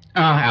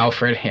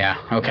 Alfred, yeah.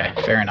 Okay,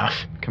 fair enough.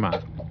 Come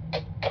on.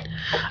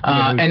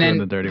 And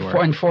then,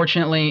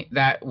 unfortunately,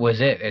 that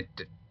was it. It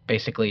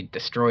basically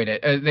destroyed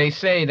it. They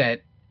say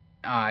that,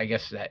 I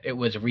guess that it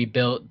was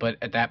rebuilt, but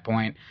at that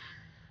point,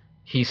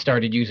 he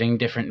started using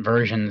different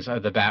versions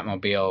of the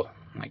Batmobile,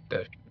 like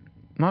the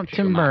not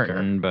Tim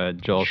Burton, but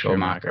Joel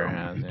Schumacher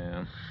has,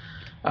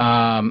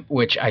 yeah.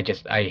 Which I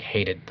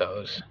hated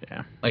those.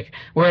 Yeah. Like,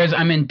 whereas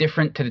I'm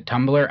indifferent to the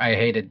Tumbler, I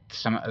hated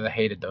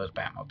those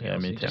Batmobiles. Yeah,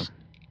 me too.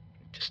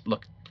 Just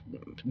looked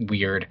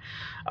weird.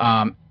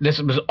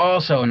 This was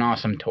also an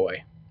awesome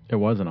toy. It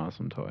was an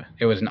awesome toy.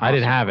 It was an I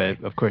didn't awesome have toy.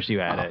 it. Of course you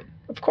had it.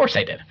 Of course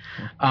I did.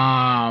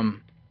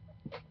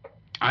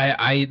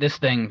 This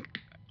thing,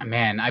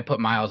 man, I put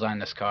miles on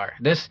this car.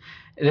 This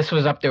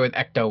was up there with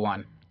Ecto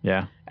 1.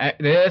 Yeah.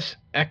 This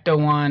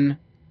Ecto 1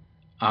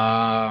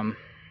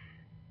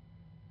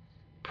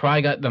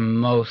 probably got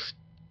the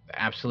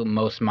absolute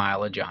most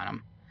mileage on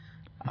him.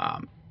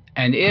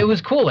 And it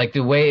was cool, like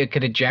the way it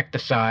could eject the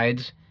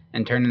sides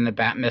and turn into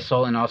Bat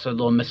Missile, and also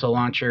little missile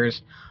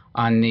launchers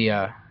on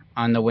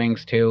the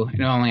wings too.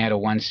 It only had a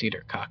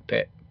one-seater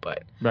cockpit,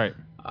 but Right.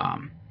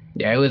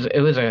 yeah, it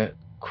was a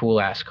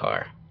cool ass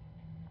car.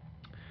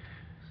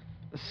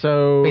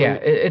 So But yeah,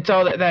 it's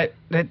all that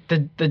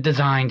the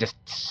design just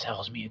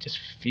sells me. It just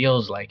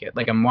feels like it,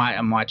 like I'm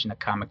watching a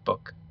comic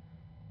book.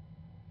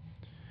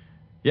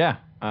 Yeah.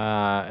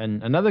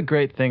 And another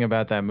great thing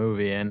about that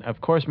movie, and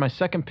of course my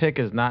second pick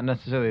is not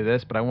necessarily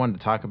this, but I wanted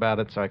to talk about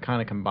it, so I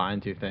kind of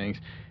combined two things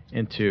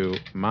into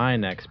my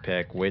next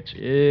pick, which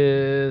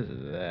is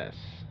this.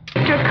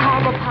 Mr.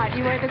 Cobblepot,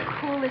 you are the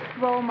coolest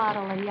role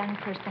model a young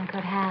person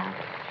could have.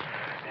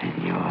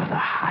 And you're the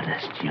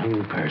hottest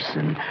young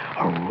person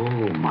a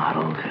role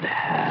model could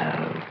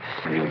have.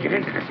 When you get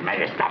into this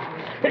meta stuff,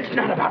 it's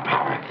not about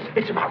power.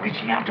 It's about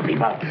reaching out to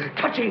people,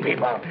 touching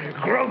people,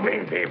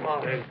 groping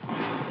people.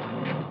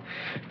 Oh,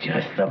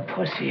 just the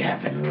pussy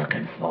I've been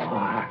looking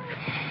for.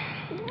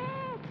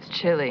 It's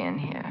chilly in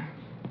here.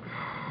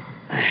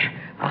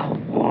 I'll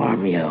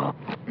warm you.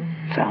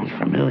 Sounds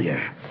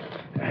familiar.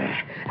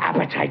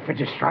 Appetite for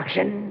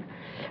destruction,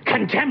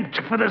 contempt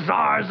for the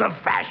czars of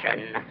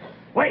fashion.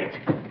 Wait,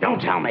 don't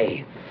tell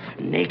me.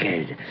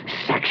 Naked,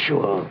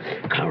 sexual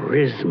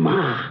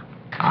charisma.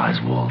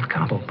 Oswald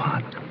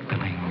Cobblepot,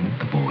 filling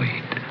the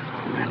void.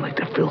 I'd like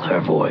to fill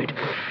her void.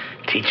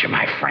 Teach her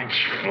my French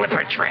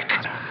flipper trick.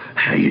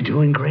 How you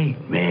doing?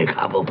 Great, Mayor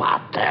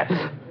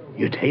Cobblepot.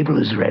 Your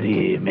table is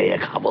ready, Mayor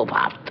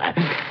Cobblepot.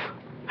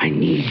 I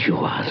need you,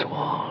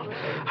 Oswald.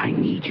 I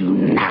need you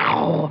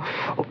now.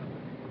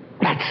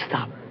 That's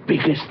the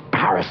biggest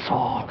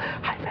parasol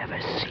I've ever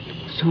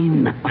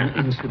seen.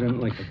 An incident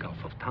like the Gulf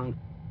of Tonkin.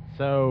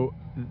 So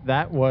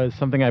that was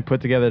something I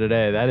put together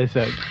today. That is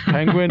a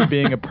penguin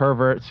being a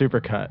pervert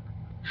supercut.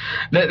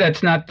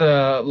 That's not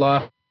the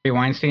Law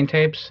Weinstein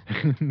tapes.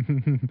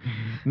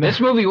 This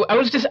movie,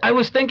 I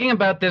was thinking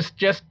about this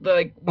just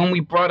like when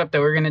we brought up that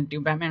we were gonna do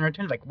Batman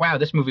Returns. Like, wow,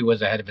 this movie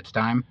was ahead of its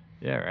time.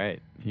 Yeah,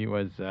 right. He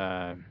was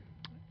a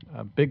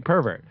big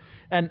pervert.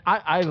 And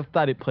I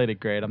thought he played it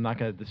great. I'm not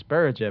going to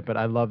disparage it, but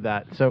I love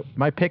that. So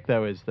my pick,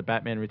 though, is the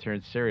Batman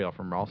Returns cereal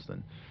from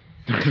Ralston.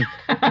 But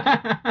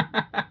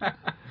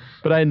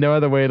I had no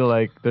other way to,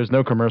 like, there's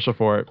no commercial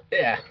for it.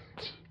 Yeah.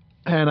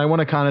 And I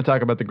want to kind of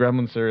talk about the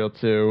Gremlins cereal,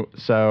 too.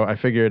 So I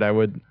figured I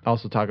would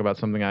also talk about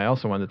something I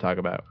also wanted to talk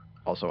about.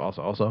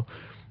 Also,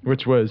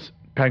 which was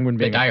Penguin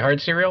being... The Die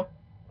Hard cereal?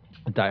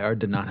 Die Hard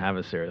did not have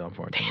a cereal,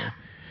 unfortunately. Damn.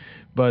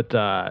 But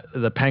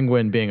the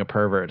penguin being a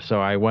pervert,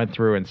 so I went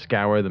through and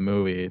scoured the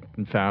movie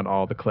and found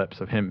all the clips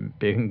of him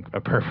being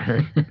a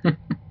pervert.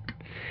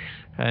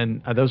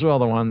 And those were all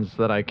the ones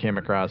that I came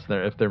across.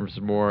 There, if there was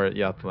more,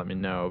 you have to let me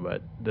know.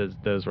 But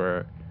those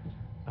were,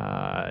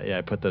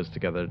 I put those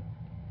together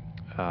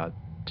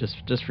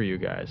just for you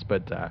guys.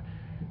 But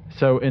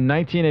so in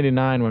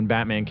 1989, when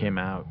Batman came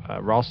out,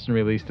 Ralston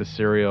released a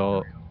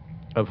cereal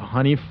of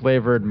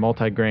honey-flavored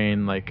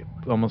multigrain, like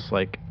almost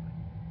like.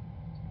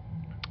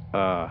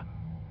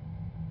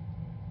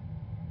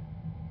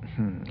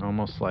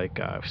 Almost like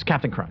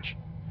Captain Crunch.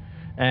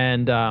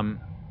 And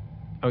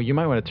you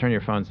might want to turn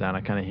your phones down.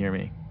 I kind of hear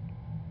me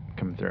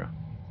coming through.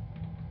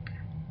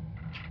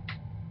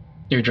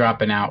 You're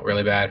dropping out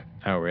really bad.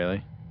 Oh,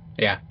 really?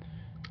 Yeah.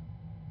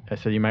 I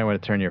said you might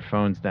want to turn your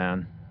phones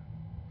down.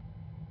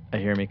 I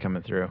hear me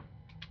coming through.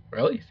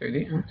 Really?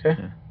 3D? Okay.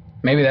 Yeah.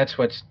 Maybe that's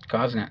what's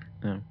causing it.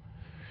 Yeah.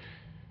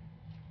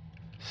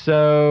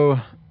 So,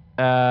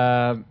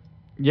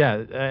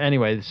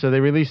 anyway, so they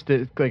released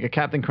it like a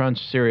Captain Crunch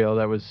cereal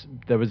that was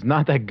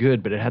not that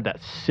good, but it had that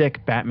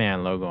sick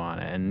Batman logo on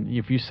it. And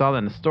if you saw that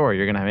in the store,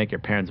 you're gonna make your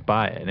parents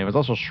buy it. And it was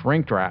also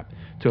shrink wrapped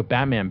to a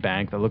Batman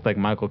bank that looked like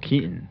Michael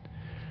Keaton.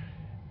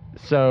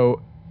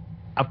 So,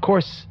 of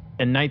course,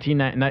 in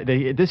 1990,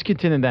 they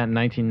discontinued that in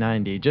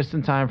 1990, just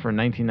in time for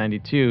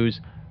 1992's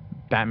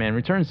Batman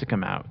Returns to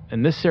come out.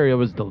 And this cereal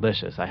was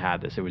delicious. I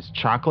had this. It was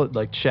chocolate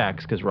like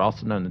Chex, because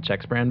Ralston owned the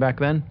Chex brand back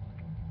then,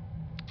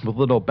 with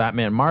little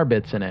Batman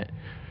Marbits in it.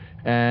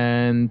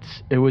 And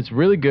it was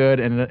really good,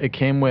 and it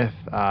came with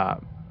there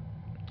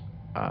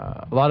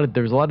was a lot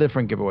of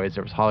different giveaways.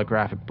 There was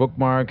holographic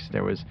bookmarks,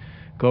 there was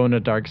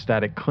glow-in-the-dark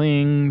static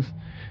clings,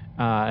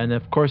 and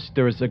of course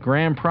there was a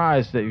grand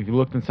prize that if you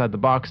looked inside the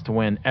box to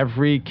win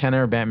every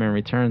Kenner Batman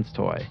Returns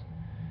toy,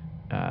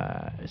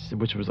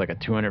 which was like a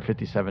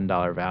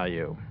 $257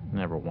 value.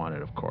 Never won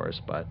it, of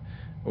course, but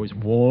always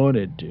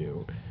wanted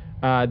to.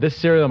 This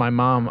cereal, my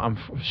mom,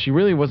 she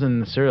really wasn't in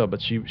the cereal,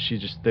 but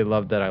they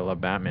loved that I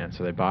love Batman,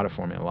 so they bought it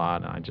for me a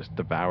lot, and I just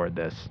devoured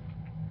this.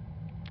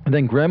 And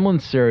then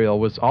Gremlins cereal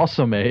was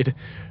also made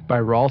by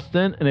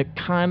Ralston, and it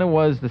kind of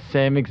was the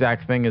same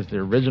exact thing as the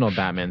original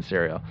Batman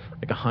cereal,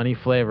 like a honey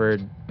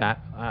flavored like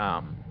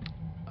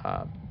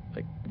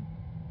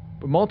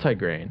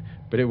multigrain,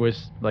 but it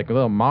was like a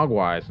little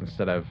mogwais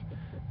instead of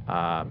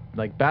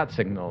like bat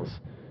signals,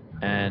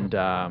 and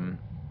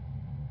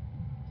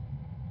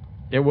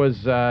it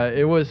was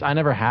I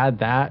never had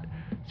that,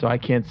 so I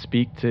can't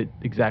speak to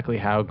exactly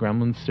how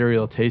Gremlins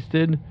cereal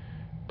tasted,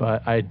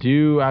 but I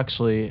do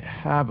actually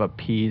have a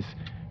piece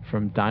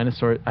from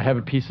Dinosaur. I have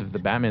a piece of the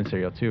Batman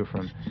cereal too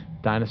from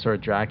Dinosaur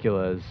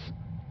Dracula's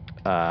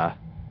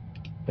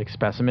like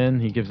specimen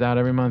he gives out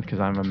every month, because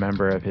I'm a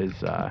member of his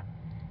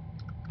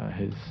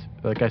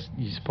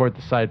you support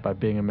the site by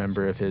being a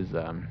member of his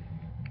I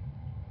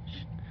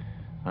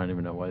don't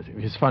even know what is it,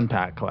 his fun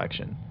pack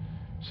collection.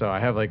 So I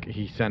have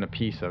he sent a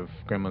piece of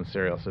Gremlin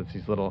cereal, so it's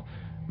these little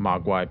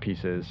mogwai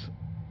pieces.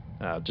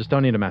 Just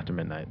don't eat them after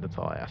midnight. That's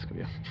all I ask of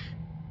you.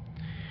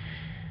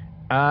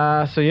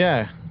 So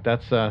yeah,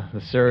 that's the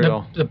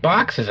cereal. The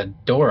box is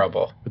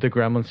adorable. With the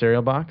Gremlin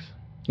cereal box?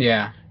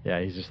 Yeah.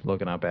 Yeah, he's just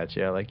looking up at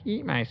you like,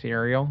 eat my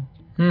cereal.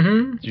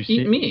 Mm-hmm.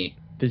 Eat me.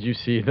 Did you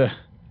see the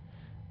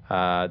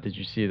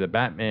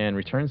Batman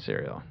Returns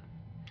cereal?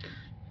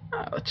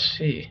 Let's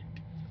see.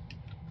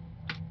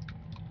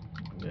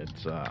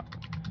 It's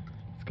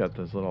got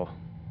those little.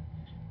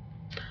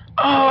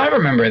 Oh, I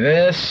remember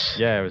this.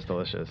 Yeah, it was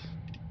delicious.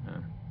 Yeah.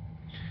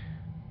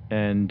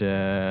 And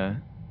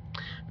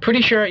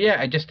pretty sure, yeah,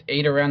 I just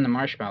ate around the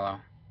marshmallow.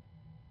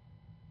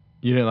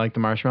 You didn't like the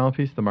marshmallow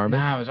piece, the Marbit?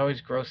 Nah, I was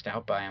always grossed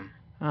out by them.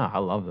 Oh, I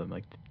love them,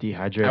 like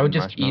dehydrated. I would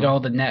just eat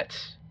all the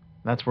nets.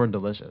 That's were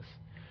delicious.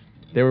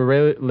 They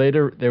were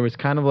later. There was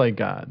kind of like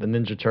the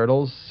Ninja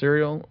Turtles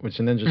cereal, which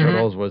the Ninja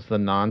Turtles was the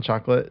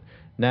non-chocolate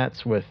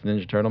nets with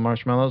Ninja Turtle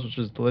marshmallows, which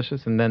was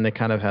delicious. And then they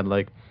kind of had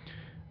like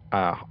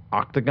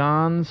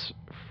octagons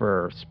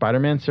for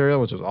Spider-Man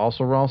cereal, which was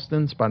also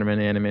Ralston, Spider-Man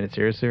animated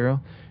series cereal,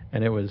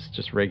 and it was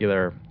just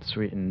regular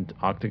sweetened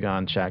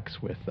octagon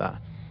checks with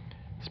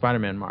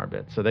Spider-Man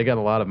Marbit. So they got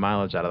a lot of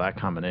mileage out of that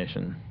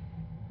combination.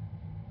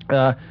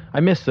 I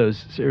miss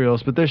those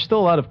cereals, but there's still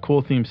a lot of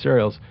cool themed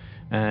cereals.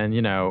 And,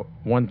 you know,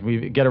 once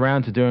we get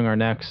around to doing our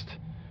next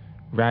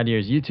Rad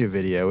Years YouTube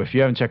video, if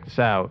you haven't checked this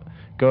out,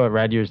 go at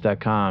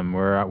radyears.com.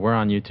 We're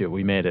on YouTube.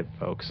 We made it,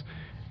 folks.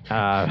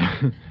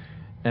 But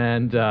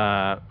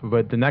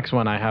the next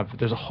one I have,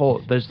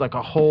 there's like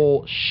a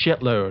whole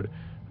shitload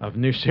of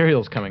new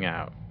cereals coming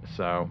out.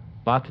 So,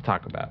 a lot to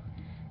talk about.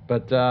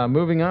 But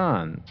moving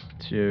on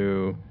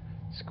to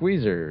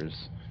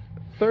Squeezer's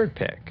third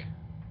pick.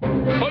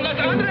 Und das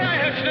andere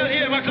Ei schnell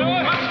hier, mach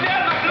los! Mach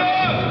schnell, mach los!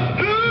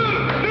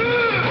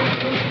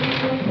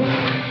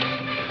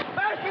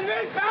 Was bin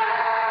ich?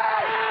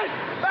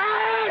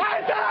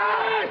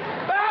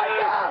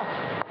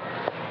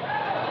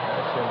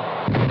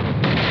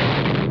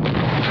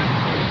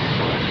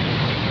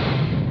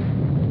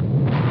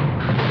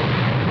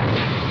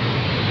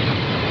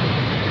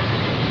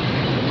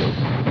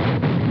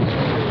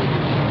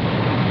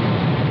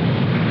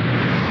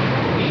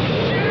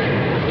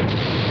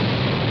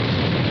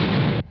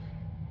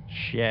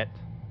 Shit.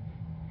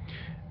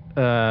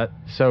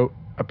 So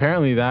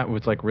apparently that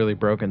was like really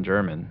broken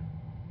German.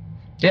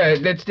 Yeah,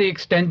 that's the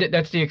extended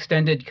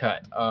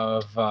cut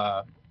of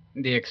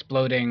the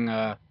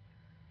exploding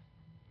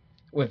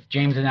with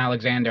James and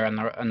Alexander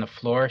on the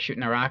floor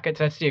shooting the rockets.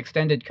 That's the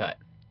extended cut.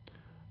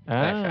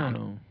 I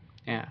found.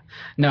 Yeah.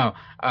 No,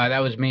 that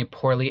was me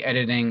poorly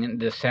editing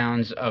the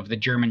sounds of the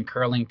German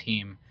curling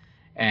team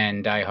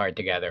and Die Hard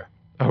together.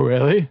 Oh,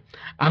 really?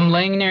 I'm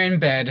laying there in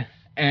bed,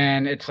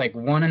 and it's like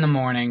 1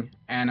 a.m,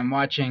 and I'm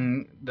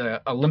watching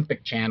the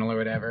Olympic channel or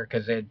whatever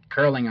because they had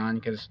curling on.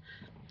 Because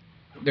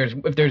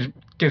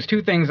there's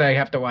two things I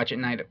have to watch at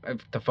night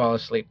to fall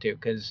asleep to,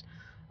 because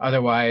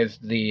otherwise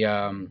the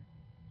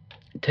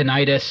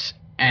tinnitus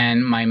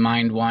and my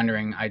mind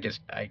wandering, I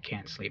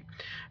can't sleep.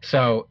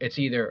 So it's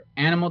either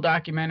animal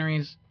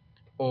documentaries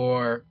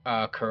or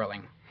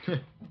curling.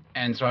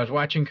 And so I was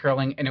watching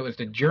curling, and it was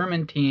the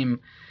German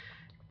team.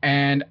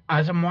 And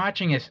as I'm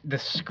watching it, the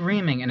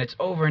screaming, and it's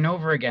over and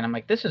over again. I'm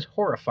like, this is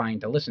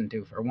horrifying to listen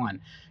to, for one.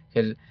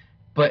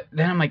 But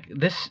then I'm like,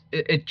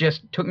 it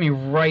just took me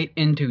right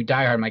into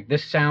Die Hard. I'm like,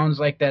 this sounds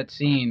like that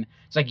scene.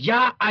 It's like,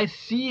 yeah, I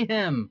see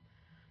him.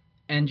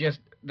 And just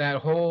that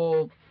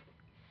whole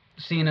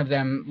scene of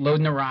them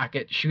loading the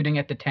rocket, shooting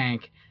at the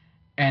tank.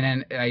 And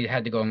then I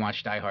had to go and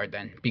watch Die Hard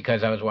then,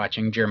 because I was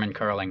watching German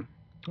curling.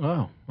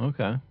 Oh,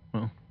 okay.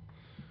 Well,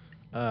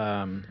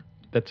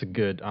 that's a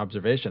good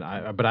observation.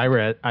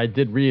 I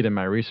did read in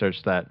my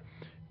research that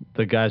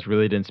the guys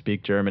really didn't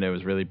speak German. It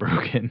was really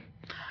broken.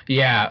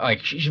 Yeah,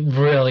 like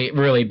really,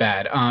 really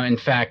bad. In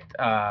fact,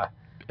 and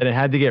it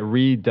had to get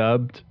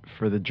redubbed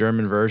for the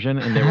German version,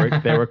 and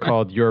they were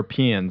called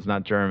Europeans,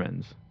 not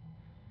Germans.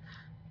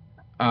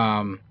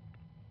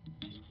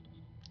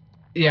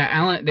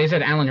 Yeah, they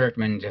said Alan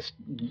Rickman just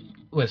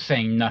was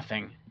saying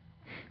nothing,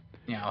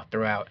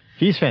 throughout.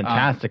 He's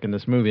fantastic in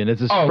this movie, and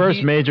it's his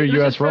first major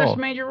U.S. role. First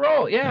major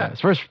role, yeah. His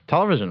first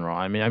television role.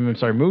 I'm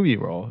sorry, movie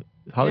role.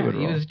 Hollywood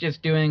He role. was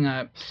just doing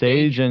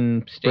stage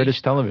and stage British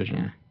stuff,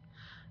 television.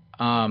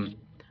 Yeah.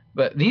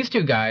 But these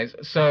two guys,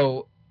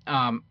 so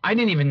I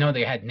didn't even know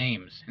they had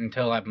names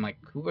until I'm like,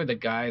 who are the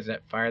guys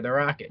that fire the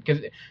rocket?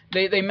 Because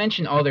they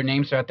mention all their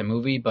names throughout the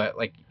movie, but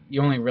like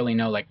you only really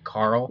know like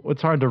Carl.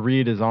 What's hard to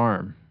read his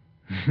arm.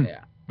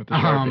 Yeah. With the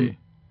Sharpie.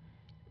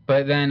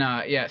 But then,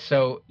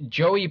 so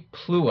Joey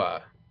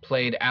Plua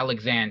played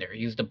Alexander.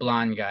 He's the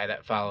blonde guy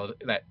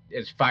that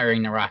is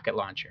firing the rocket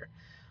launcher.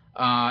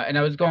 And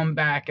I was going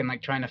back and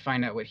like trying to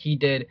find out what he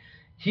did.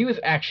 He was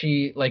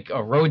actually like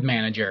a road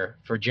manager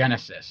for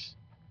Genesis.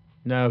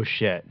 No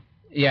shit.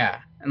 Yeah,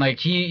 and like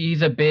he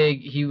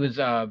was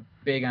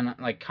big on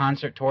like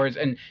concert tours,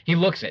 and he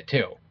looks it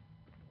too.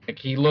 Like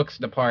he looks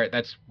the part.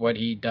 That's what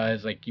he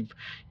does. Like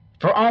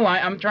for all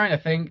I'm trying to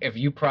think if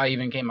you probably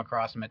even came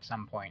across him at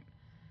some point,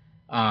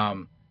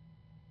 and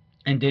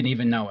didn't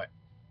even know it.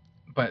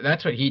 But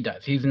that's what he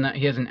does. He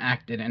hasn't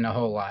acted in a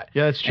whole lot.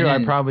 Yeah, that's true.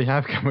 Then, I probably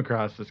have come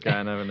across this guy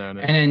and never known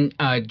it. And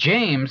then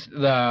James,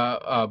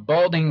 the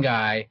balding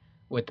guy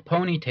with the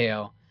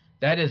ponytail,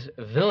 that is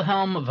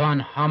Wilhelm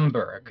von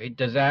Homburg.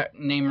 Does that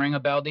name ring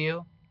a bell to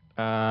you?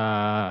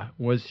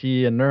 Was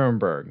he in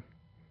Nuremberg?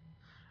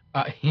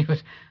 He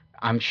was.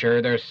 I'm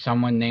sure there's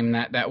someone named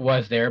that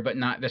was there, but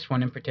not this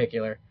one in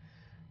particular.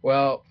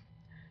 Well,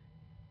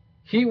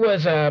 he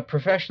was a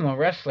professional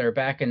wrestler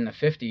back in the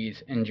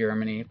 50s in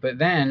Germany, but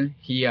then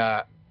he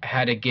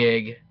had a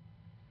gig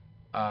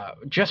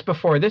just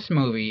before this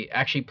movie,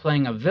 actually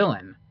playing a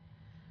villain.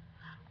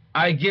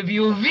 I give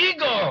you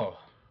Vigo!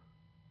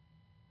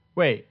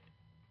 Wait,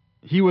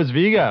 he was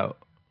Vigo?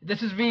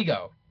 This is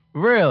Vigo.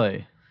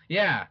 Really?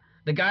 Yeah,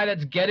 the guy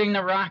that's getting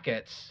the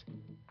rockets.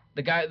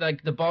 The guy,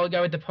 like the bald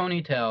guy with the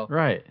ponytail,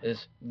 right,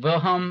 is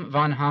Wilhelm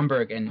von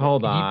Homburg, and he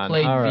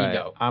played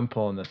Vigo. I'm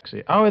pulling this.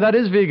 Oh, that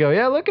is Vigo.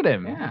 Yeah, look at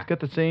him. Yeah. He's got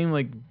the same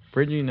like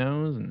bridgy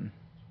nose and.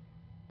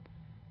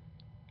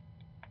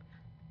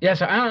 Yeah,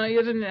 so I don't know. He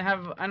doesn't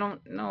have. I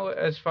don't know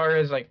as far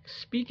as like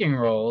speaking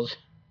roles,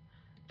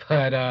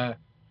 but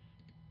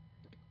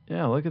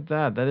yeah, look at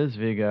that. That is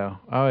Vigo.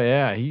 Oh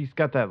yeah, he's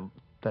got that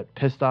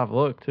pissed off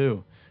look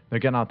too. They're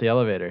getting out the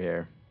elevator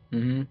here.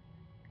 Mm-hmm.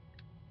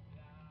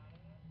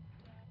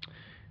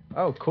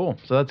 Oh, cool.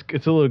 So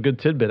it's a little good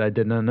tidbit I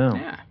did not know.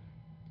 Yeah.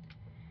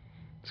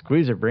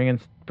 Squeezer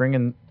bringing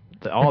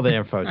all the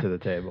info to the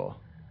table.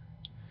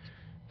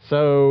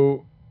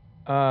 So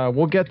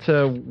we'll get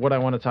to what I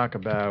want to talk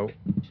about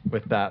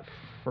with that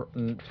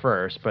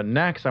first. But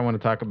next, I want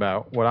to talk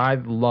about what I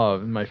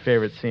love, my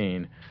favorite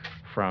scene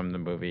from the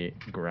movie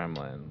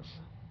Gremlins.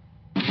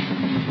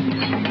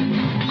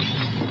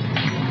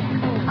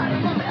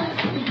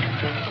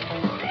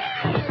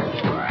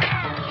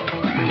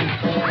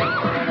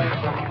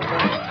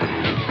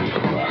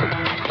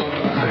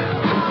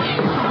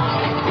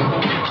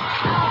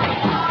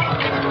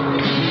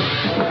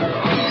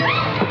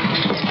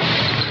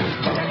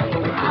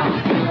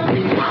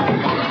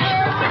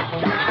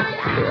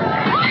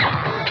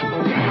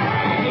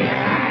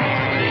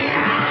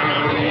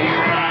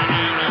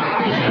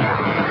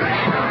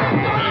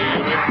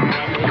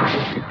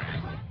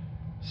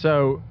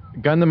 So,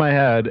 gun to my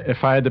head,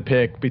 if I had to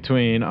pick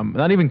between,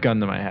 not even gun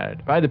to my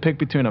head, if I had to pick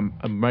between a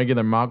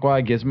regular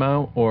Mogwai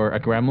Gizmo or a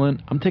Gremlin,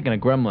 I'm taking a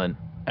Gremlin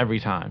every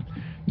time.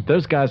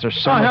 Those guys are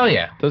so hell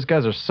yeah. Those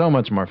guys are so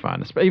much more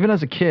fun. Even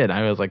as a kid,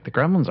 I was like, the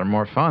Gremlins are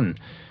more fun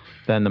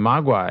than the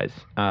Mogwais.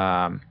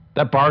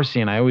 That bar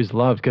scene I always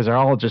loved because they're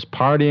all just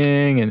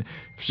partying and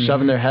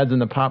shoving their heads in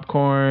the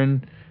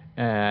popcorn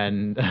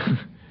and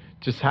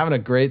just having a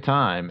great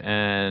time.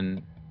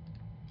 And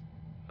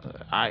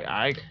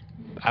I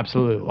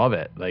absolutely love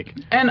it.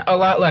 And a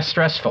lot less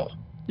stressful.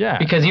 Yeah.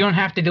 Because you don't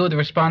have to deal with the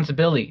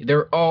responsibility.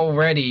 They're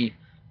already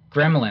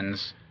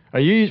gremlins. Are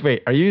you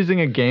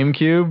using a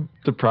GameCube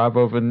to prop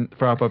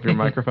up your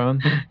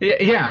microphone?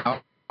 Yeah.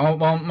 Oh,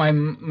 well, my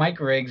mic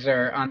rigs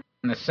are on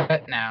the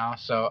set now,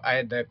 so I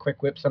had to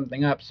quick whip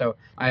something up. So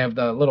I have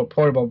the little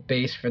portable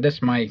base for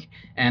this mic,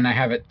 and I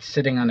have it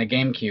sitting on a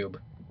GameCube.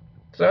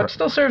 So it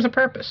still serves a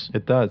purpose.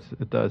 It does.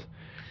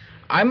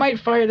 I might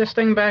fire this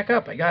thing back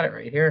up. I got it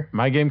right here.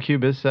 My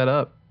GameCube is set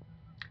up.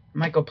 I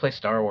might go play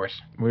Star Wars.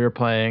 We were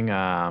playing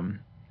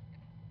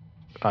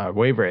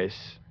Wave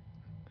Race,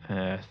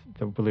 the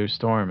Blue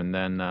Storm, and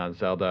then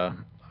Zelda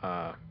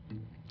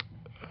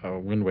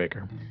Wind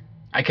Waker.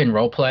 I can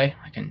role play.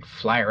 I can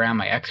fly around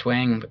my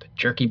X-Wing with the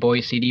Jerky Boy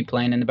CD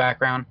playing in the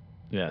background.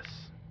 Yes.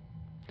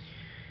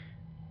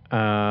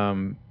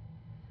 So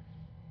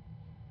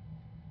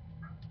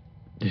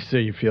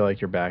you feel like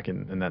you're back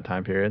in that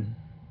time period?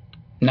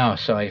 No,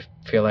 so I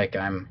feel like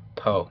I'm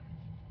Poe.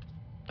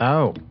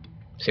 Oh.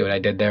 See what I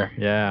did there?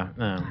 Yeah.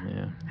 Oh,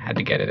 yeah. Had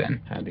to get it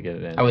in.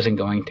 I wasn't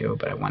going to,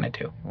 but I wanted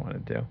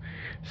to.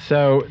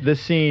 So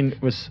this scene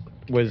was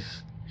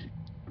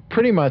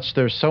pretty much,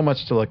 there's so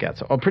much to look at.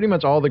 So pretty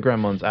much all the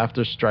Gremlins,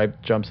 after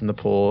Stripe jumps in the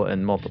pool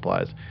and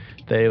multiplies,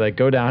 they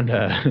go down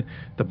to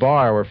the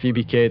bar where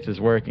Phoebe Cates is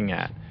working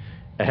at.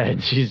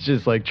 And she's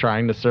just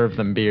trying to serve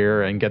them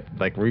beer and get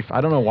I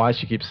don't know why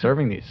she keeps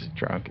serving these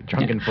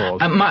drunken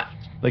fools.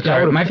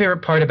 My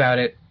favorite part about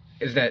it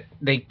is that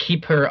they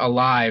keep her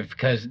alive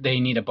because they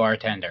need a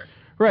bartender.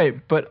 Right,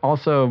 but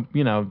also,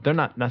 they're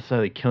not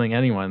necessarily killing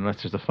anyone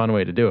unless there's a fun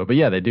way to do it. But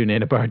yeah, they do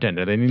need a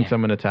bartender. They need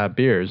someone to tap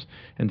beers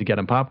and to get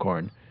them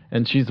popcorn.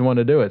 And she's the one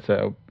to do it,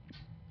 so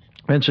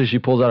eventually she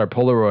pulls out her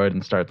Polaroid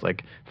and starts,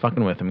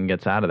 fucking with him and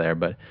gets out of there.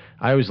 But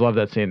I always love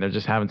that scene. They're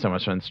just having so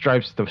much fun.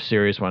 Stripe's the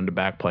serious one to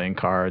back playing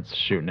cards,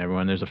 shooting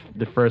everyone. There's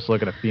the first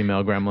look at a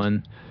female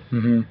gremlin,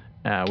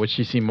 which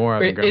you see more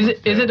of in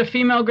Gremlins. Is it a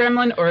female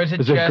gremlin, or is it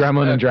just a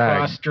gremlin in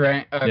drag?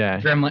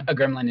 A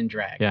gremlin in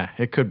drag. Yeah,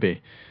 it could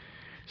be.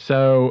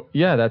 So,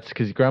 yeah, that's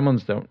because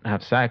gremlins don't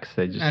have sex.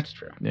 That's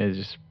true. They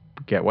just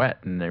get wet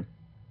and they're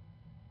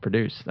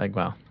produced.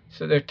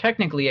 So they're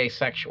technically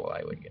asexual,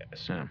 I would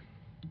guess.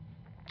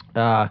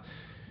 Yeah.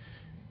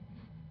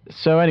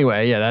 So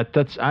anyway, yeah,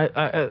 that's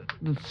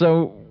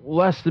so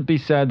less to be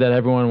said that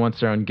everyone wants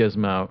their own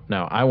gizmo.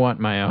 No, I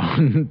want my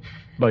own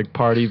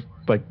party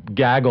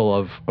gaggle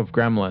of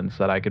gremlins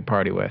that I could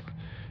party with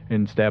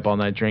and stay up all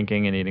night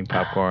drinking and eating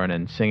popcorn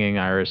and singing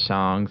Irish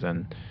songs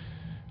and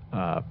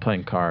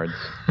playing cards.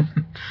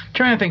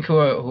 Trying to think who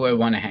I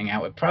want to hang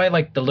out with.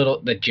 Probably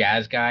the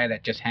jazz guy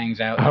that just hangs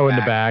out. In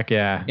the back,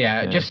 yeah.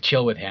 Yeah, just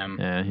chill with him.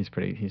 Yeah, he's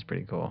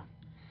pretty cool.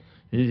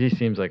 He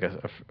seems like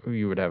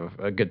you would have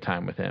a good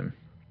time with him.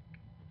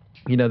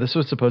 This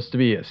was supposed to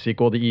be a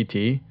sequel to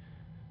E.T.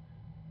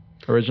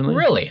 originally.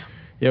 Really?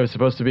 Yeah, it was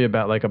supposed to be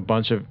about a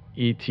bunch of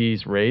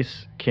E.T.'s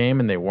race came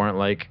and they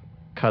weren't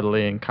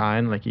cuddly and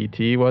kind like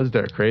E.T. was.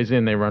 They're crazy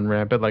and they run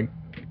rampant like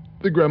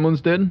the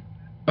Gremlins did.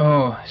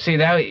 Oh, see,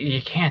 that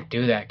you can't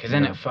do that because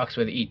then it fucks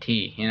with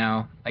E.T.,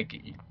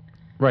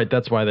 Right,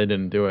 that's why they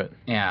didn't do it.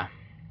 Yeah.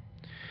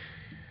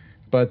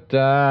 But,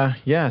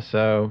 yeah,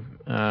 so...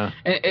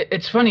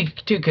 it's funny,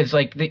 too, because,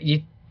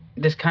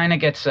 this kind of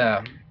gets,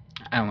 I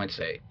don't want to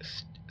say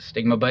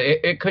stigma, but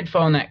it could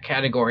fall in that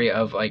category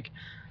of,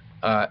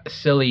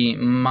 silly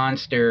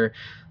monster,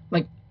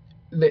 all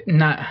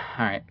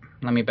right,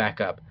 let me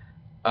back up.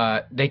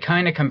 They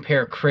kind of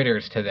compare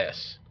Critters to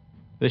this.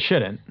 They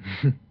shouldn't.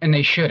 And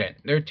they shouldn't.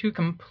 They're two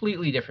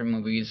completely different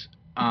movies,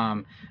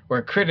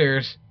 where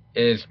Critters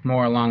is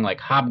more along like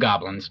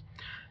Hobgoblins,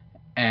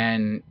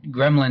 and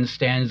Gremlins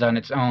stands on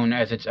its own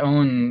as its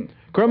own.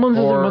 Gremlins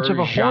isn't much of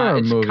a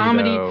horror movie,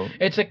 comedy. Though.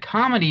 It's a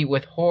comedy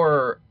with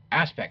horror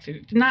aspects.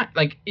 It's not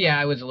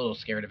I was a little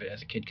scared of it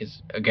as a kid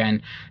because,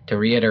 again, to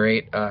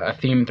reiterate a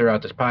theme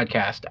throughout this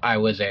podcast, I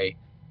was a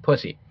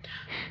pussy.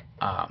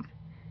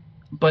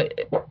 But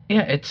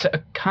yeah, it's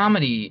a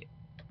comedy.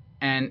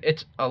 And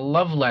it's a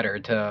love letter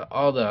to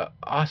all the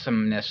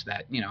awesomeness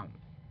that,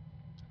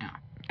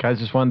 Guys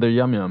just wanted their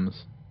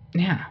yum-yums.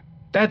 Yeah.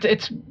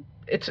 It's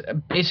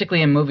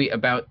basically a movie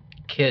about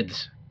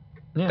kids.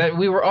 Yeah. That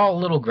we were all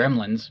little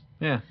gremlins.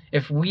 Yeah.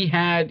 If we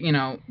had,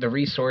 the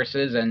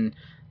resources and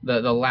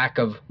the lack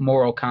of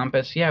moral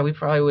compass, yeah, we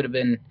probably would have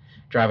been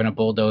driving a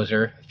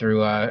bulldozer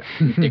through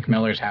Dick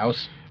Miller's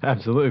house.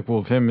 Absolutely.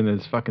 Well, him and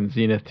his fucking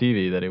Zenith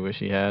TV that he wish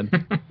he had.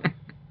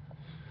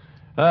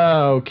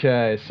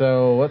 Okay,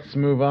 so let's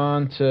move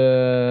on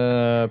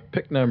to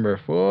pick number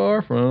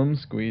 4 from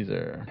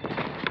Squeezer.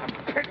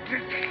 Pick to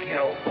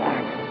kill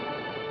one.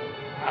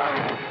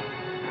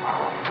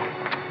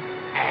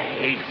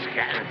 He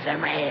scans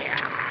him here.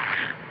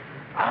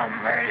 I'll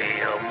murder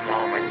you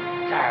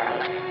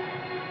momentarily.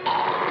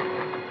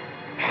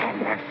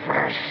 And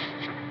first,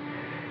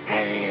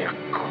 a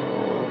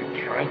cool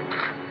drink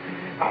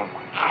of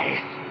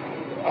ice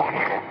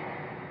water.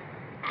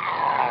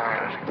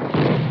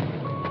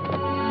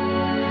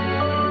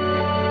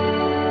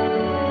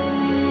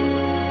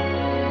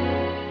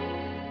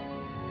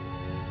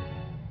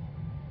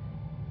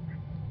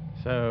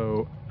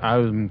 So,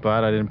 I'm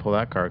glad I didn't pull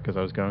that card because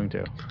I was going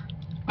to.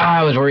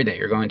 I was worried that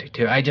you were going to,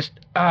 too.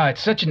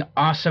 It's such an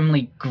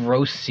awesomely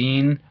gross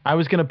scene. I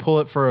was going to pull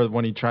it for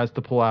when he tries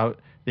to pull out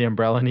the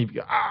umbrella and he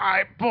goes,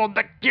 I pulled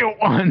the cute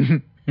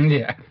one.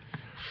 Yeah.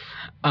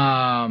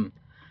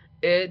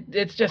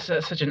 It's just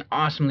such an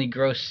awesomely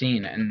gross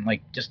scene and,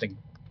 just a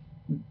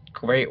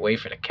great way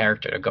for the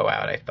character to go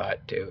out, I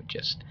thought, too.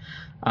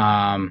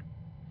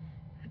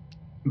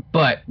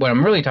 But what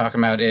I'm really talking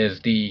about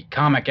is the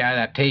comic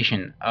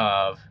adaptation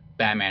of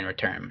Batman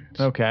Returns.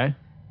 Okay.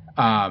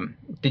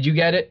 Did you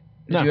get it?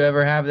 Did you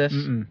ever have this?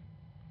 Mm-mm.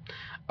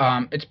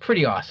 It's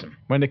pretty awesome.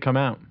 When did it come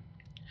out?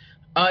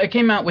 It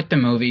came out with the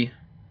movie.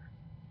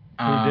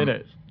 Who did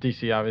it?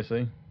 DC,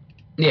 obviously.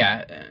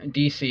 Yeah,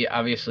 DC,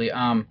 obviously.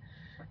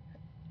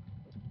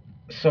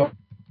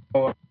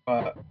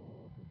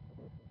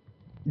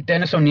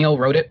 Dennis O'Neil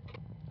wrote it.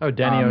 Oh,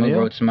 Denny O'Neil? Who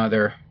wrote some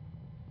other...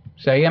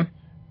 Say him?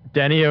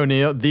 Denny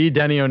O'Neil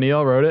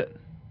wrote it?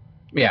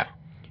 Yeah.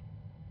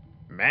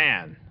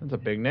 Man, that's a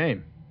big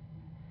name.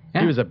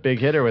 Yeah. He was a big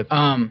hitter with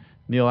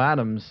Neil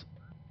Adams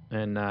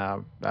and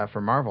for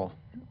Marvel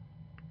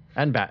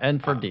and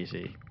for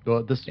DC.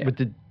 Well,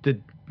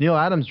 did Neil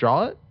Adams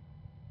draw it?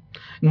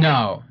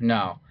 No.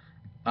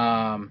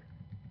 I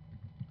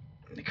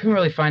couldn't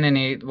really find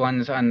any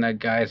ones on the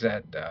guys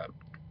that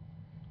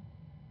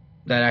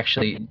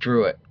actually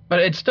drew it, but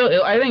it's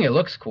still. I think it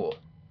looks cool.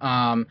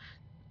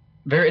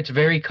 It's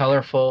very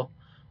colorful.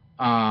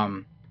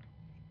 There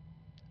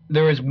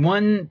was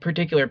one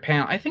particular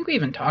panel. I think we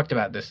even talked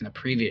about this in a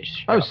previous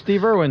show. Oh,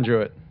 Steve Irwin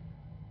drew it.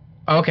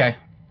 Okay.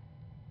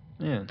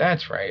 Yeah.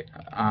 That's right.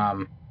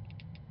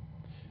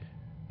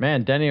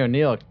 Man, Denny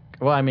O'Neil.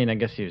 Well, I mean, I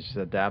guess he was just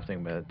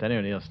adapting, but Denny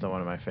O'Neil's still one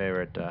of my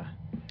favorite.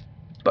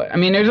 But I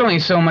mean, there's only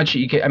so much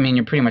you can. I mean,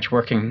 you're pretty much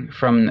working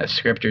from the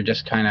script. You're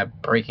just kind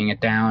of breaking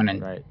it down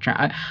and Right.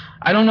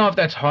 I don't know if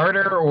that's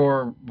harder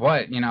or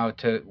what.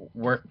 To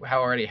work how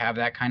I already have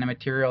that kind of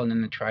material and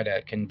then to try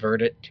to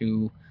convert it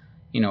to,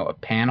 a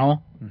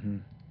panel. Mm-hmm.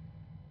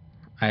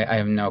 I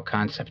have no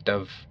concept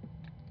of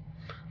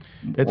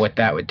what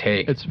that would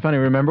take. It's funny.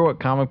 Remember what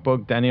comic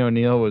book Denny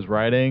O'Neil was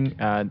writing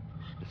at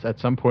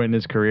some point in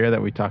his career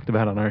that we talked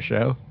about on our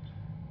show?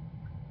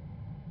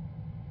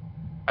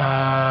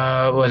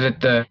 Was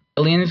it the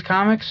Aliens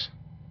comics?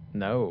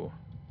 No.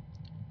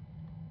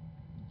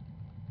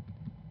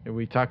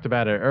 We talked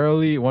about it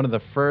early, one of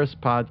the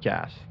first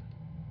podcasts.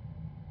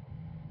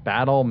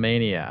 Battle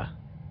Mania.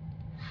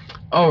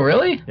 Oh,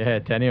 really? Yeah,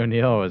 Denny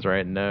O'Neil was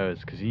writing those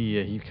because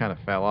he kind of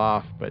fell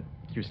off, but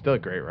he was still a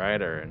great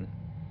writer, and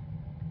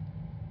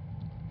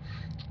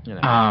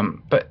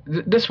But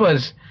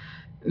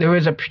there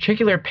was a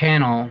particular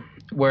panel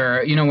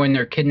where when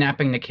they're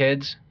kidnapping the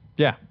kids.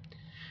 Yeah.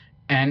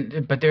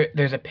 But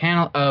there's a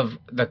panel of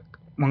the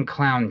one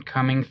clown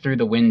coming through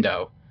the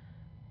window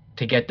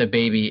to get the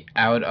baby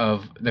out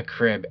of the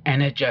crib,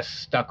 and it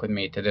just stuck with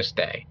me to this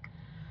day.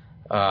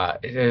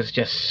 It is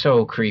just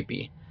so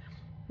creepy.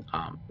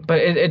 But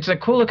it's a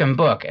cool looking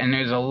book, and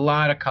there's a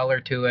lot of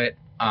color to it.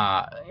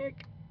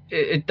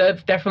 It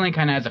does definitely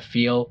kind of has a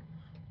feel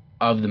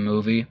of the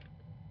movie.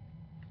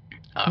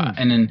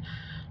 And then,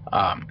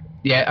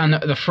 on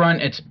the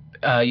front, it's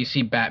you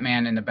see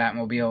Batman in the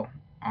Batmobile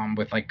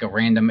with like a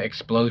random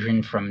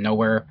explosion from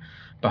nowhere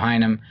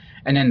behind him.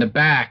 And then the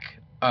back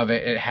of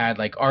it had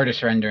like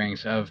artist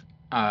renderings of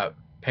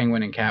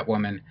Penguin and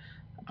Catwoman,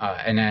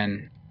 and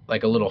then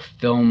like a little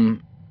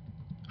film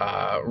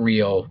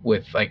reel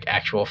with like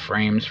actual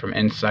frames from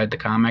inside the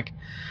comic.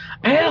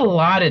 I had a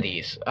lot of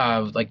these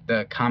of like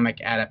the comic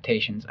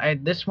adaptations. I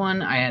had this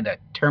one. I had a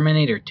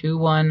Terminator 2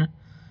 one.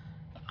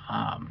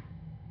 I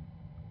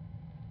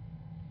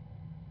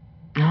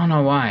don't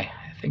know why.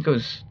 I think it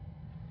was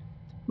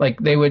like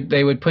they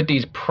would put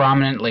these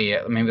prominently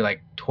at maybe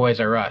like Toys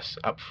R Us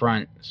up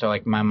front, so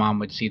like my mom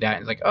would see that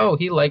and it's like, oh,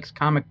 he likes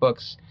comic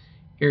books.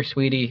 Here,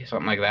 sweetie,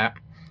 something like that.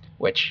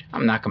 Which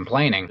I'm not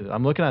complaining.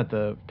 I'm looking at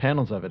the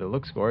panels of it. It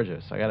looks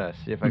gorgeous. I gotta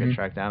see if I can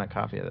track down a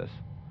copy of this.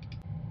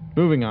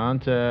 Moving on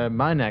to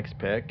my next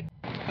pick.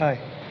 Hi.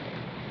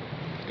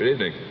 Good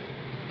evening.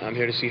 I'm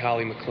here to see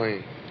Holly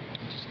McClane.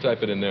 Just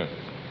type it in there.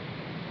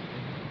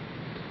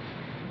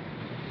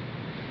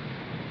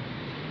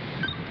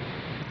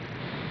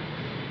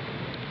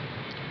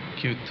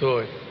 Cute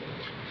toy.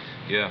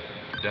 Yeah,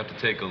 if you have to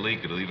take a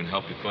leak, it'll even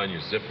help you find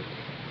your zipper.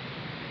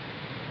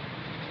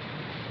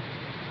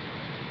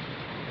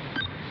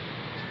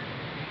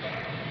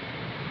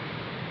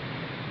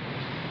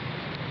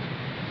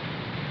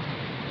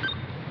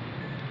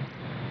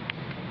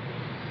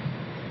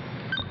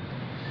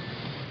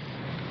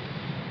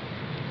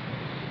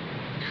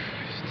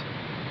 Christ.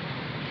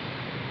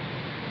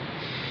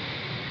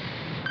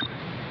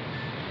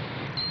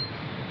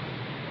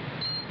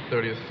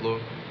 30th floor.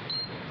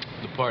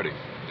 The party.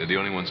 They're the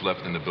only ones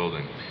left in the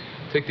building.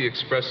 Take the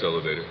express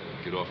elevator.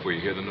 Get off where you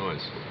hear the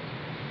noise.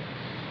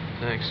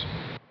 Thanks.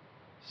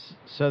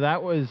 So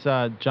that was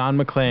John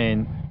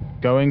McClane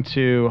going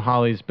to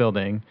Holly's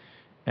building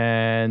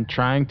and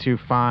trying to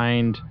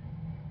find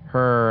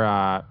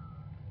her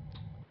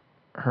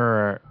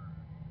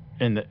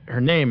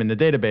name in the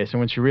database. And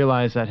when she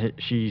realized that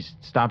she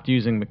stopped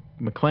using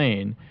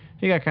McClane,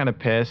 he got kind of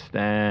pissed.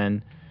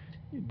 And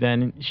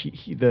then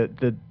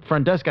the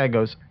front desk guy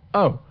goes,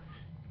 "Oh,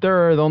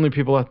 they're the only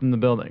people left in the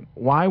building."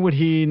 Why would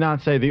he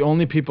not say the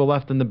only people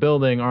left in the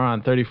building are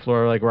on 30th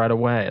floor, like right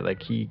away?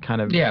 Like he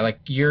kind of... Yeah, like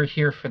you're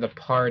here for the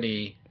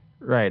party.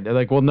 Right. They're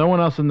like, well, no one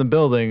else in the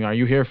building. Are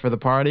you here for the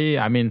party?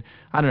 I mean,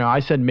 I don't know. I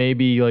said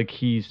maybe like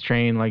he's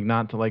trained like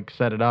not to like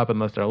set it up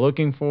unless they're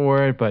looking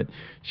for it. But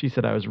she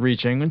said I was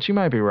reaching, and she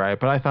might be right.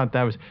 But I thought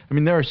that was... I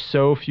mean, there are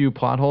so few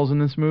plot holes in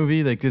this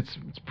movie. Like it's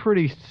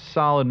pretty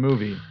solid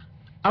movie.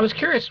 I was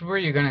curious where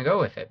you're gonna go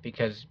with it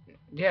because,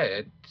 yeah,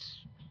 it's...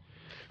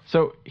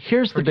 So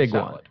here's the big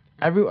solid.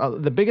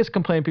 one. The biggest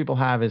complaint people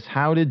have is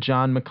how did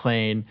John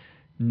McClane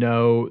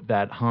know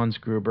that Hans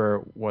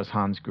Gruber was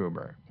Hans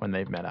Gruber when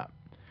they met up?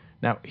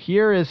 Now,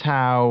 here is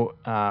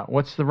how...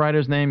 what's the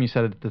writer's name? You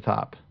said it at the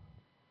top.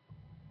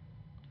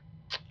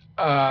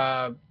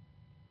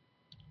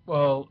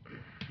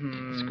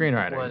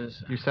 Screenwriter.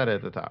 You said it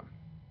at the top.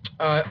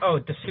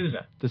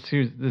 D'Souza.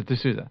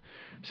 D'Souza.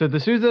 So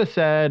D'Souza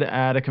said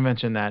at a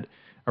convention that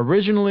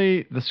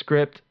originally the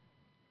script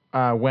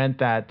went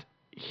that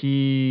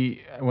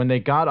when they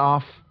got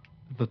off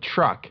the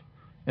truck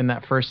in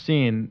that first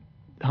scene,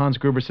 Hans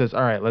Gruber says,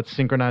 all right, let's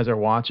synchronize our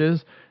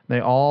watches. They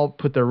all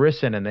put their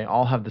wrists in and they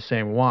all have the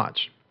same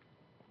watch.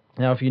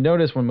 Now, if you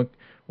notice when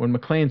when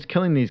McClane's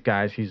killing these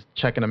guys, he's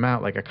checking them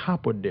out like a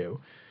cop would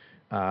do,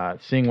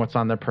 seeing what's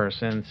on their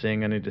person,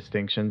 seeing any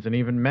distinctions, and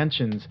even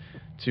mentions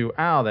to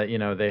Al that, you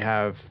know, they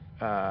have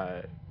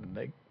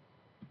like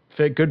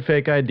good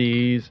fake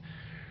IDs.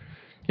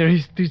 You know,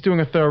 he's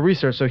doing a thorough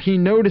research, so he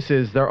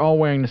notices they're all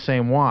wearing the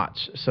same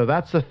watch. So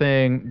that's the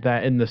thing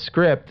that in the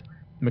script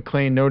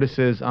McClane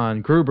notices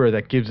on Gruber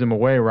that gives him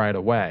away right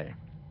away.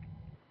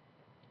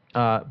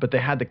 But they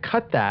had to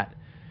cut that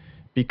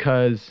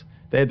because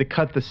they had to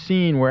cut the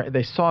scene where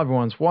they saw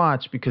everyone's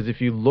watch, because if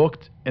you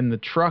looked in the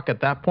truck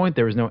at that point,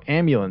 there was no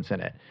ambulance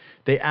in it.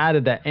 They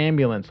added that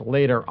ambulance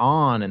later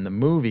on in the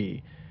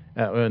movie,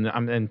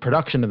 in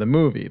production of the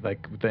movie,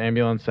 like the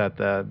ambulance that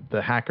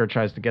the hacker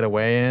tries to get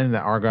away in,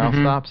 that Argyle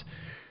stops.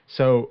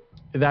 So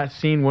that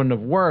scene wouldn't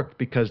have worked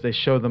because they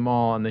show them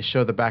all and they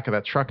show the back of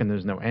that truck and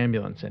there's no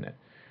ambulance in it.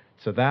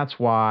 So that's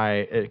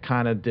why it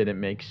kind of didn't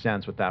make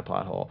sense with that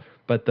plot hole.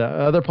 But the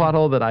other plot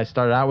hole that I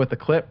started out with, the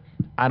clip,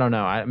 I don't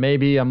know.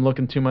 Maybe I'm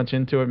looking too much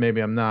into it. Maybe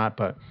I'm not.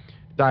 But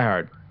Die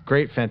Hard,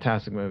 great,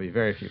 fantastic movie.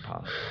 Very few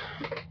plot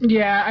holes.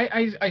 Yeah,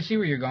 I see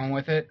where you're going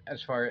with it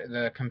as far as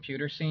the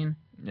computer scene.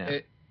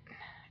 Yeah.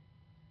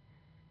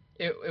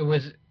 It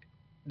was,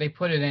 they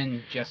put it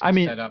in just to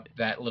set up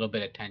that little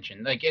bit of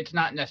tension. Like, it's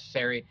not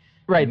necessary.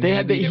 Right.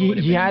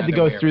 He had to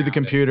go through the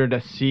computer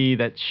to see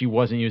that she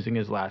wasn't using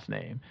his last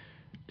name.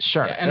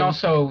 Sure. Yeah, and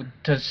also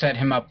to set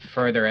him up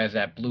further as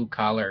that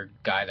blue-collar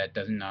guy that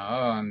doesn't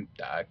know,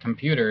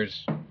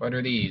 computers, what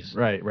are these?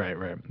 Right.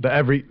 The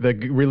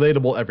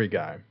relatable every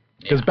guy.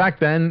 Because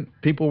back then,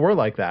 people were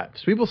like that.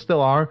 People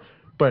still are,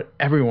 but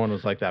everyone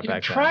was like that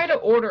back then. Try to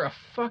order a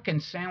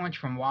fucking sandwich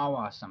from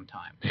Wawa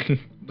sometime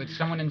with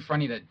someone in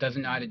front of you that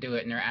doesn't know how to do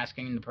it, and they're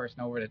asking the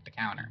person over at the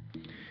counter,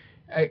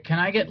 can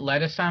I get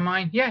lettuce on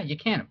mine? Yeah, you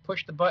can.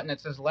 Push the button that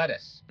says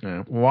lettuce.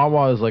 Yeah.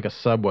 Wawa is like a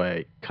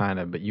Subway, kind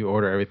of, but you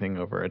order everything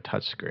over a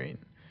touch screen.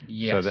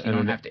 Yes, so you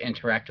don't have to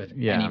interact with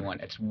anyone.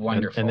 It's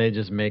wonderful. And they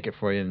just make it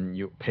for you, and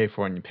you pay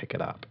for it, and you pick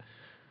it up.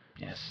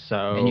 Yes.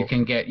 So. And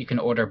you can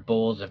order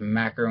bowls of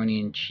macaroni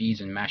and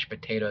cheese and mashed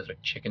potatoes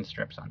with chicken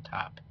strips on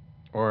top.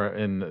 Or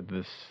in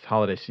this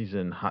holiday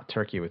season, hot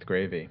turkey with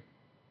gravy,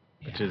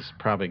 which is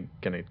probably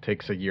going to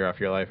take a year off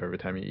your life every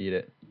time you eat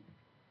it.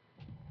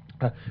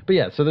 But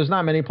yeah, so there's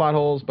not many plot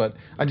holes, but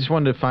I just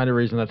wanted to find a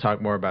reason to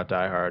talk more about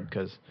Die Hard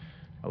because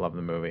I love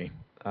the movie.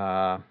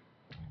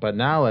 But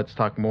now let's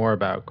talk more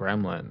about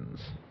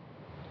Gremlins.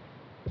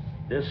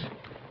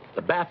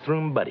 The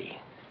bathroom buddy.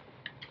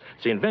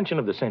 It's the invention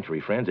of the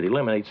century, friends. It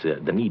eliminates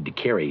the need to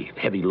carry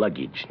heavy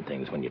luggage and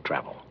things when you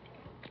travel.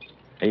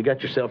 And you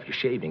got yourself your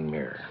shaving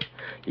mirror.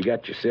 You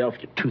got yourself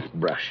your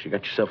toothbrush. You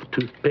got yourself a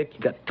toothpick. You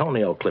got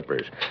toenail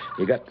clippers.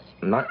 You got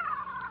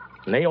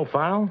nail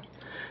file.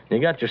 You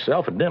got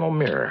yourself a dental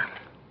mirror.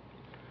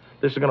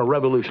 This is going to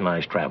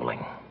revolutionize traveling.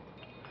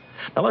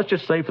 Now, let's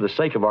just say, for the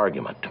sake of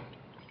argument,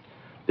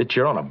 that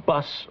you're on a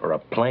bus or a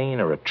plane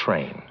or a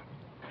train.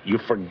 You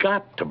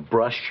forgot to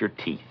brush your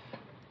teeth.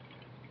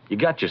 You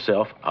got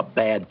yourself a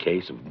bad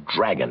case of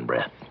dragon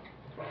breath.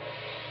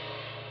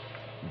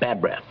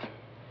 Bad breath.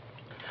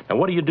 Now,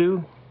 what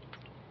do?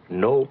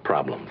 No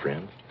problem,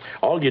 friends.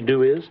 All you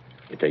do is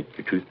you take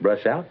your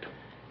toothbrush out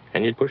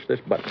and you push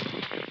this button.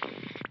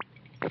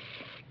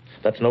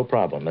 That's no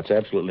problem. That's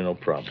absolutely no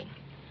problem.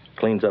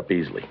 Cleans up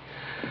easily.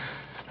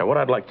 Now, what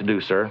I'd like to do,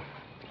 sir,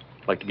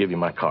 I'd like to give you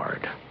my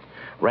card.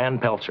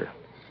 Rand Peltzer.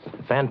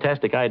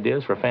 Fantastic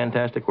ideas for a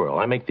fantastic world.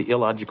 I make the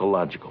illogical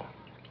logical.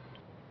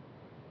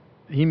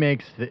 He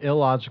makes the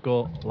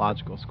illogical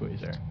logical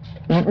squeezer.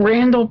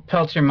 Randall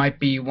Peltzer might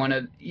be one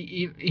of...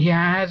 He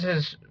has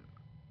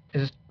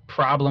his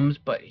problems,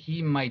 but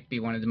he might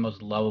be one of the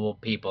most lovable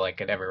people I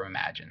could ever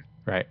imagine.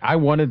 Right. I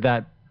wanted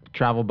that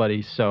travel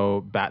buddy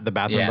so bad, the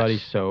bathroom buddy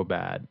so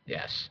bad.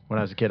 Yes. When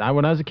I was a kid,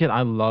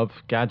 I loved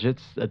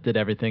gadgets that did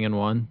everything in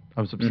one.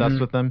 I was obsessed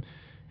with them,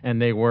 and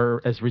they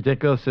were as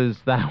ridiculous as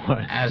that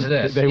was. As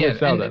this, they would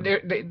sell them.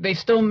 They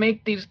still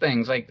make these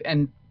things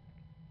and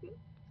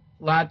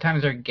a lot of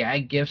times they're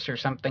gag gifts or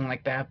something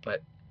like that.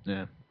 But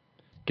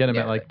get them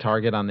at like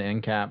Target on the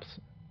end caps.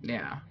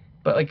 Yeah,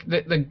 but like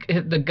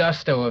the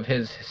gusto of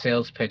his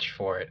sales pitch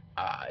for it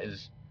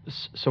is.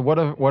 So what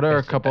are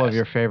a couple of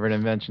your favorite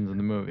inventions in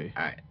the movie?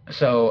 All right.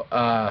 So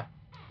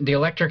the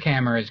electric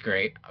hammer is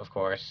great, of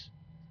course.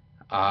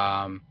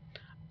 And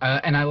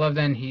I love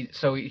then he's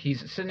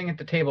sitting at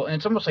the table, and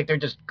it's almost like they're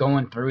just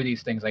going through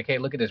these things like, hey,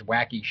 look at this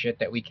wacky shit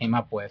that we came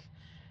up with.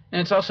 And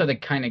it's also to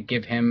kind of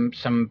give him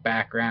some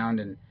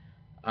background and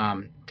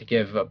to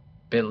give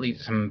Billy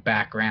some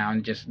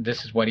background. Just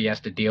this is what he has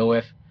to deal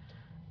with.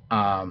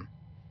 And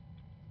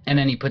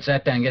then he puts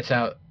that down and gets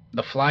out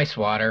the fly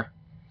swatter,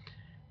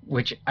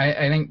 which I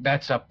think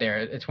that's up there.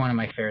 It's one of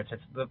my favorites.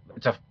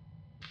 It's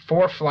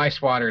 4 fly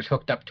swatters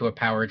hooked up to a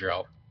power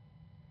drill.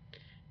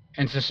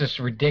 And it's just this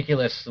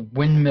ridiculous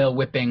windmill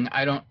whipping.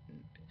 It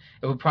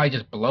would probably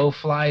just blow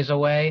flies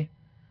away.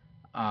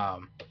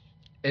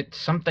 It's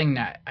something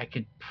that I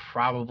could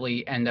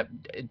probably end up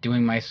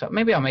doing myself.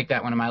 Maybe I'll make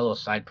that one of my little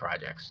side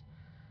projects.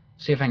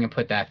 See if I can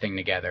put that thing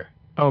together.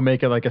 Oh,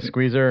 make it like a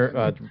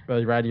squeezer,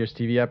 Rad Year's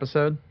TV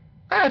episode?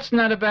 That's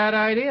not a bad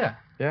idea.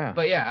 Yeah.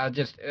 But yeah, I'll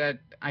just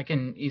I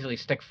can easily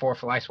stick 4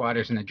 fly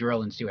swatters in a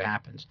drill and see what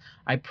happens.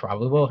 I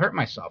probably will hurt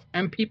myself,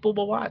 and people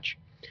will watch.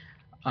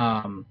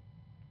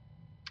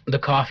 The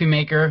coffee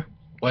maker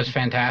was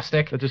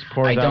fantastic. That just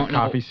pours out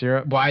coffee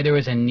syrup. Why there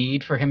was a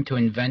need for him to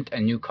invent a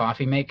new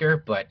coffee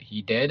maker, but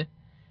he did.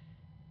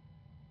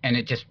 And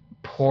it just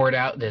poured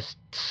out this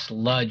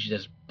sludge,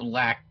 this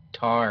black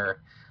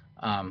tar,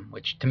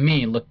 which to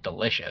me looked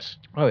delicious.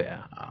 Oh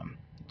yeah.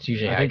 It's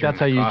usually I think that's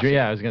how you drink.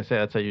 Yeah, I was gonna say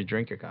that's how you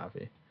drink your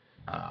coffee.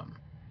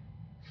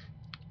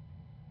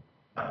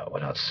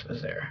 What else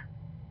was there?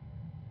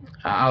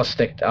 I'll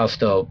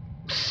still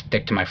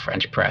stick to my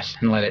French press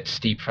and let it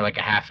steep for like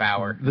a half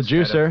hour. The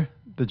juicer.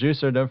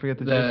 Don't forget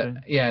the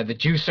juicer. Yeah, the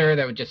juicer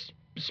that would just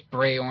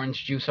spray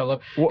orange juice all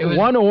over.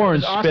 One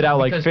orange spit out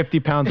like 50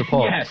 pounds of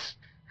pulp. Yes.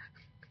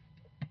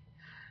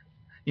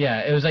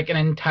 Yeah, it was like an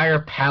entire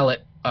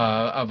pallet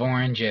of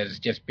oranges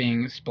just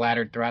being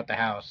splattered throughout the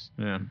house.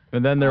 Yeah,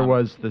 and then there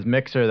was this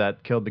mixer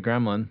that killed the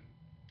gremlin.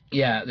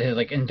 Yeah, the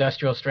like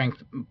industrial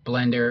strength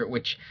blender,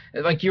 which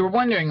like you were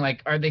wondering,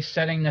 like, are they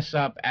setting this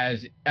up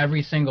as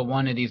every single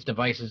one of these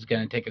devices is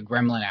going to take a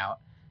gremlin out?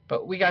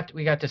 But we got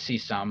to see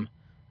some.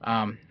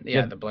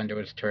 Yeah, the blender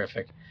was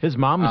terrific. His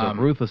mom was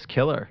a ruthless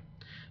killer.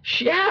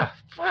 Yeah,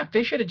 fuck,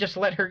 they should have just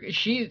let her.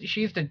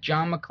 She's the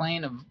John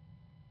McClane of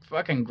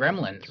fucking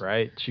Gremlins.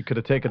 Right, she could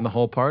have taken the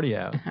whole party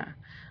out.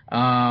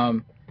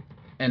 And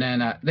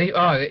then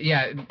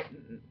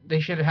they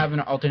should have an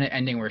alternate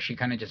ending where she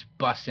kind of just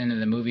busts into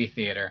the movie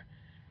theater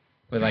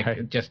with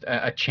like just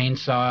a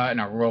chainsaw and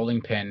a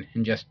rolling pin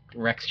and just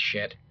wrecks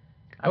shit.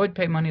 I would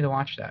pay money to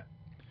watch that.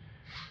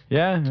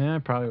 Yeah, I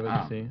probably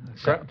would see.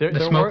 So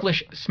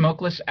the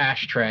smokeless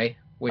ashtray,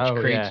 which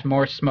creates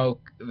more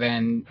smoke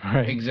than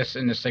exists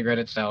in the cigarette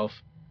itself.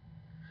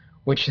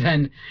 Which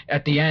then,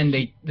 at the end,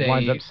 they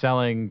winds up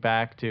selling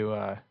back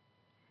to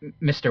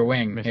Mr.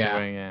 Wing. Mr.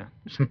 Wing, yeah.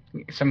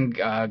 Some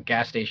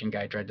gas station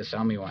guy tried to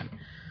sell me one.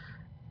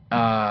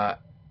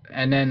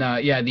 And then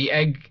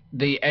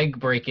the egg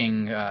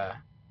breaking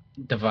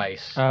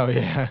device. Oh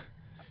yeah.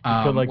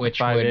 Put like which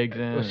 5 eggs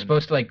in. It was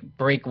supposed to like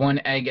break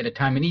one egg at a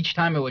time, and each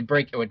time it would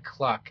break, it would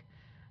cluck.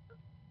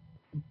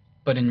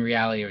 But in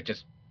reality, it would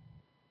just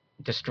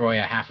destroy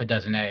a half a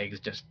dozen eggs,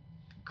 just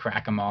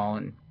crack them all,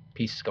 and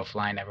pieces go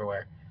flying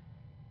everywhere.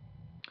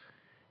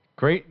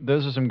 Great,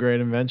 those are some great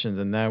inventions,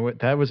 and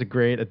that was a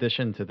great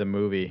addition to the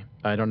movie.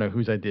 I don't know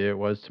whose idea it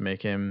was to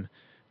make him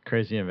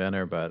crazy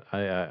inventor, but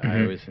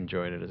I always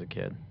enjoyed it as a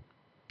kid.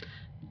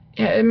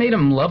 Yeah, it made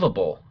him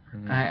lovable.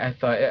 Mm-hmm. I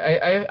thought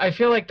I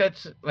feel like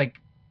that's like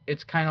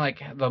it's kind of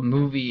like the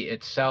movie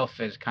itself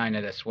is kind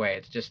of this way.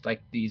 It's just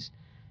like this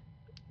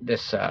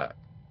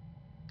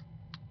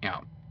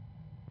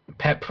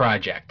pet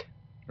project,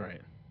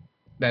 right?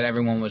 That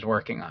everyone was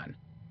working on.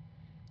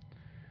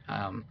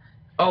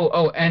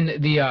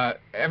 And the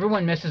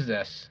everyone misses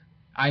this.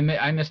 I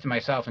missed it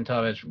myself until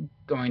I was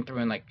going through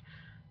and like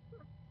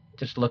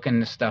just looking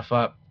this stuff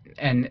up.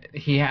 And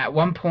he at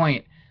one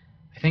point,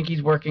 I think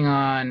he's working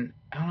on.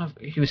 I don't know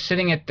if he was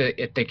sitting at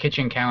the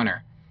kitchen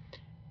counter,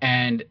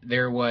 and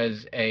there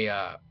was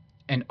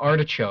an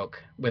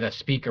artichoke with a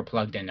speaker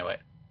plugged into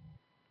it.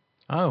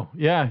 Oh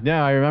yeah,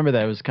 I remember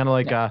that. It was kind of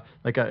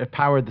like it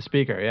powered the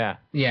speaker. Yeah.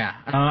 Yeah,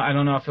 I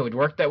don't know if it would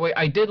work that way.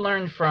 I did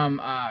learn from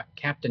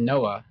Captain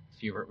Noah,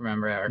 if you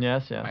remember.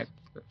 Yes. My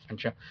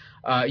French show.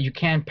 You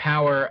can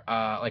power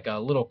like a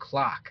little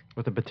clock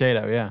with a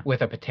potato. Yeah.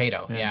 With a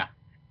potato. Yeah,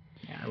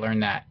 I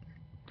learned that.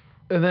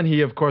 And then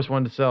he, of course,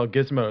 wanted to sell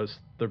gizmos.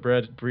 He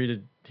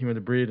wanted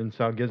to breed and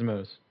sell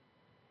gizmos.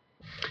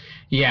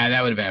 Yeah,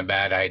 that would have been a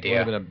bad idea. Would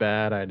have been a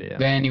bad idea.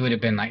 Then he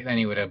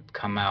would have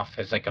come off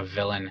as like a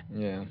villain.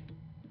 Yeah.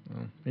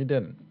 Well, he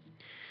didn't.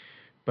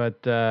 But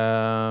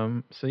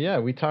so yeah,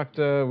 we talked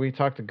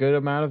a good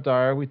amount of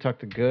Dara, we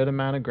talked a good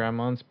amount of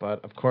Gremlins,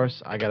 but of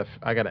course I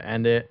gotta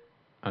end it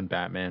on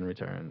Batman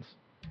Returns.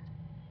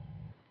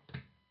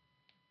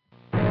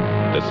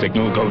 The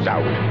signal goes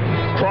out.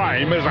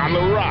 Crime is on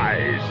the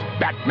rise.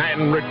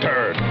 Batman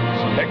returns.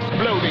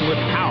 Exploding with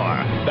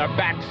power, the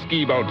Bat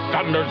ski boat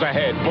thunders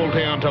ahead,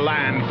 bolting onto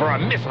land for a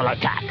missile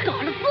attack.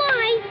 Gotta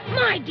fly,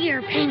 my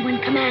dear Penguin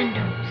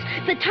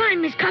Commandos. The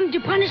time has come to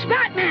punish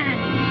Batman.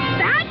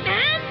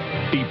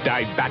 Batman? Deep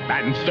dive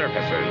Batman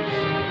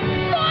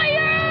surfaces.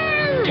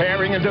 Fire!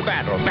 Tearing into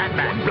battle,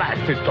 Batman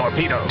blasts his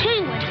torpedo.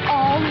 Penguins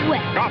all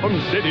wet. Gotham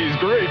City's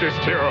greatest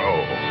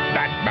hero,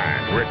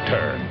 Batman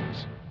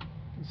returns.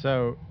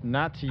 So,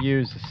 not to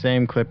use the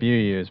same clip you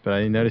used, but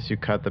I noticed you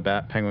cut the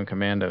Penguin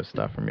Commando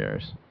stuff from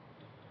yours.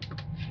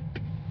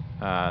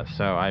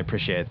 So I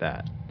appreciate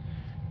that.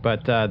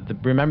 But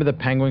remember the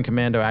Penguin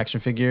Commando action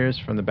figures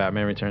from the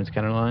Batman Returns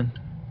Kenner line?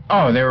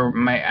 Oh, they were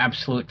my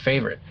absolute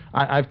favorite.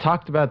 I've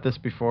talked about this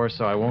before,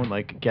 so I won't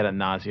like get ad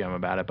nauseum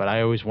about it. But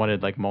I always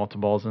wanted like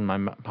multiples, and my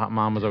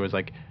mom was always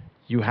like,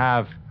 "You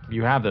have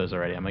those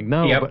already." I'm like,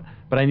 "No, yep.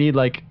 but I need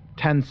like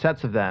 10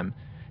 sets of them."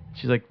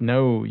 She's like,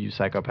 "No, you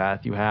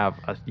psychopath, you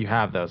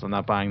have those. I'm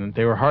not buying them."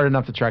 They were hard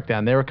enough to track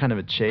down. They were kind of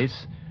a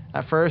chase,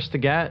 at first to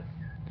get.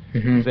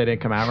 Mm-hmm. 'Cause they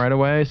didn't come out right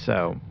away,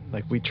 so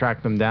like we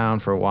tracked them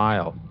down for a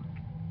while.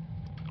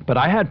 But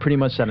I had pretty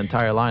much that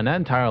entire line. That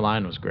entire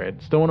line was great.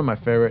 It's still one of my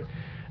favorite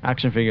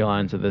action figure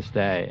lines to this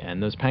day.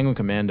 And those Penguin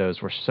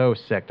Commandos were so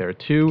sick. There were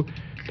 2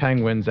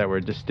 penguins that were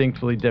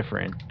distinctly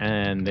different,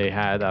 and they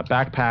had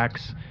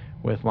backpacks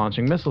with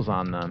launching missiles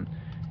on them.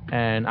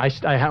 And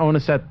I own a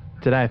set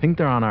today. I think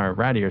they're on our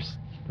Radiers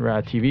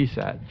TV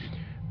set.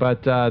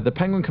 But the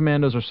Penguin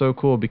Commandos were so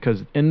cool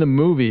because in the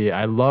movie,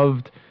 I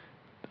loved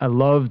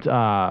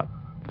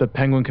the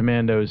Penguin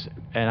Commandos,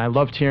 and I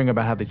loved hearing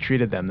about how they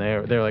treated them.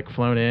 They're like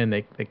flown in.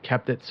 They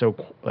kept it so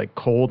like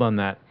cold on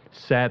that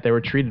set. They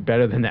were treated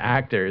better than the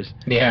actors.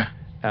 Yeah.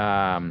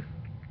 On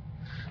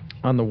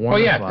the Warner. Well,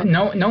 yeah. Club.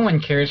 No one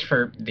cares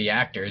for the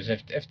actors.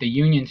 If the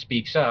union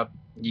speaks up,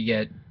 you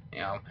get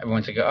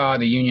everyone's like, oh,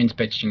 the union's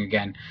bitching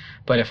again.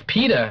 But if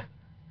PETA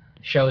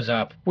shows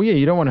up, well, yeah,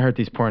 you don't want to hurt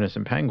these poor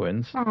innocent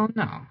penguins. Oh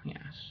no,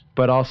 yes.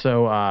 But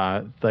also,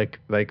 like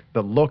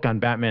the look on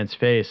Batman's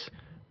face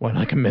when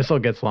like a missile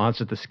gets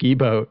launched at the ski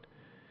boat,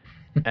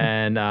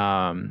 and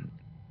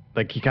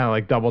like he kind of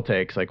like double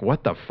takes, like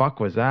what the fuck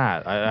was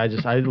that? I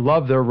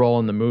love their role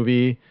in the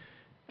movie,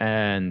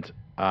 and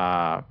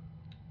having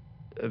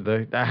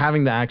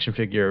the action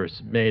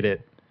figures made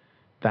it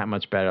that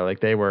much better. Like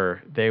they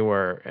were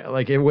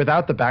like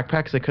without the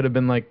backpacks, they could have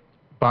been like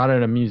bought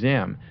at a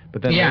museum.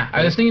 But then yeah,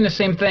 I was thinking the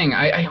same thing.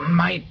 I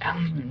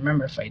don't even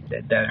remember if I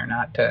did that or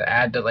not. To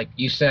add to, like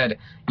you said,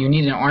 you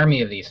need an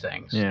army of these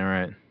things. Yeah,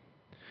 right.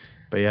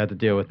 But you had to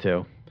deal with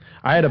 2.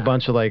 I had a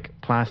bunch of like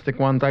plastic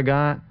ones I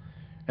got,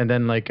 and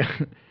then like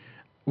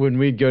when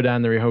we'd go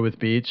down to Rehoboth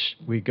Beach,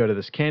 we'd go to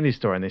this candy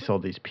store and they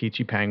sold these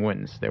peachy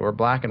penguins. They were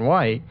black and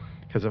white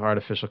because of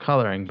artificial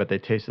coloring, but they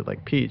tasted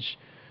like peach.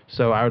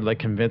 So I would like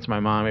convince my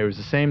mom. It was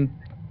the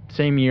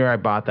same year I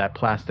bought that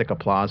plastic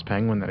applause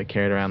penguin that I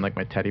carried around like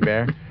my teddy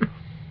bear.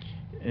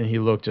 And he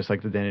looked just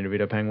like the Danny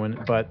DeVito penguin.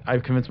 But I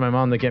convinced my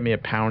mom to get me a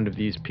pound of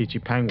these peachy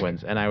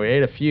penguins, and I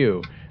ate a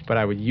few, but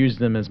I would use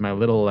them as my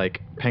little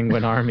like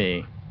penguin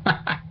army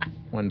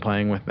when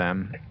playing with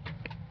them.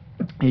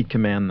 He'd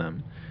command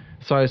them.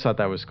 So I just thought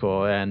that was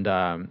cool. And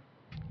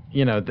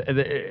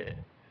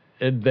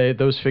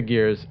those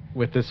figures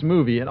with this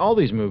movie and all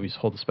these movies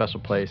hold a special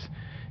place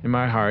in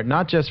my heart,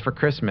 not just for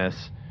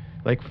Christmas.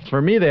 Like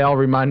for me, they all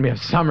remind me of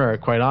summer,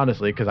 quite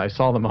honestly, because I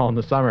saw them all in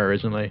the summer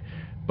originally.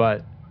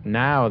 But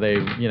now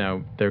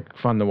they're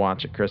fun to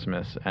watch at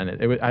Christmas, and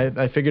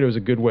I figured it was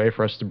a good way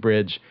for us to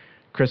bridge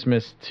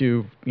Christmas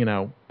to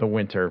the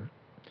winter.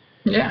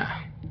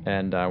 Yeah.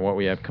 And what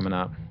we have coming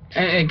up.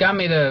 And it got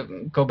me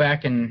to go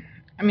back and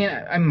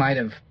I might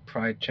have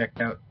probably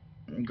checked out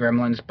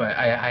Gremlins, but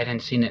I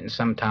hadn't seen it in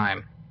some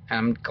time, and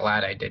I'm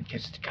glad I did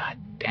because god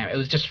damn, it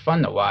was just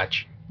fun to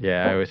watch.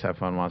 Yeah, I always have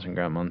fun watching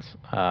Gremlins.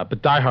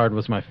 But Die Hard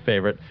was my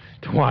favorite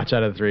to watch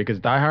out of the 3 because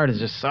Die Hard is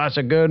just such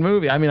a good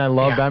movie. I mean, I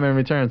love Batman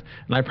Returns,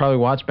 and I probably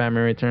watch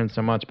Batman Returns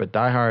so much, but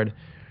Die Hard's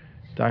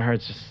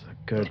just a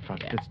good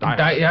fucking. It's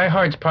Die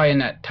Hard's probably in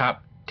that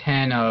top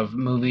 10 of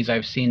movies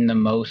I've seen the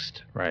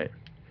most. Right.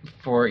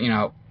 For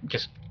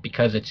just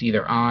because it's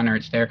either on or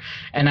it's there,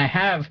 and I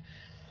have,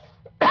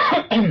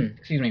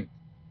 excuse me,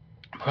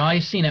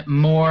 probably seen it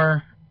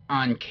more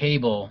on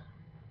cable.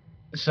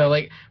 So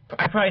like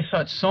I probably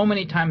saw it so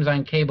many times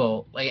on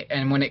cable, like,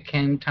 and when it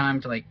came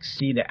time to like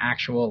see the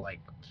actual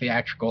like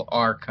theatrical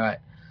R cut,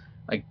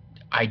 like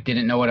I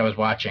didn't know what I was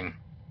watching.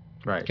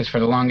 Right. Because for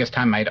the longest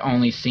time I'd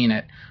only seen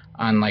it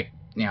on like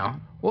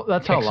well,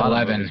 that's how a lot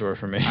of movies were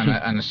for me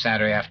on a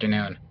Saturday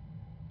afternoon.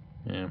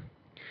 Yeah.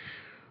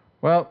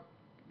 Well,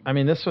 I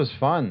mean, this was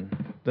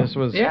fun. This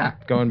was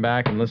going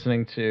back and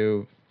listening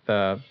to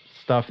the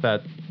stuff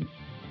that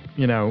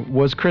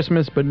was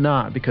Christmas but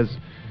not, because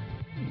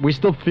we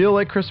still feel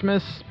like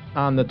Christmas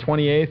on the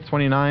 28th,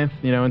 29th,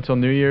 until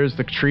New Year's.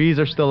 The trees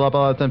are still up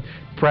all the time.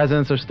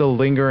 Presents are still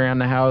lingering around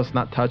the house,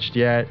 not touched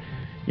yet.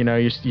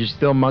 You're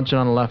still munching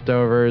on the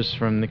leftovers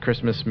from the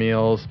Christmas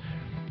meals.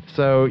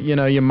 So,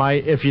 you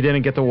might, if you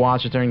didn't get to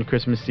watch it during the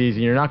Christmas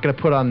season, you're not going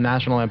to put on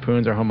National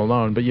Lampoons or Home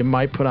Alone, but you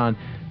might put on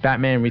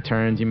Batman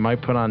Returns, you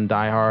might put on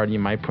Die Hard, you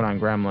might put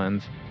on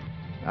Gremlins.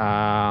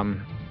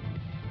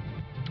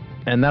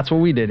 And that's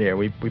what we did here.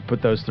 We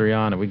put those 3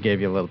 on, and we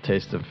gave you a little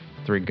taste of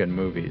 3 good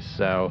movies.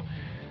 So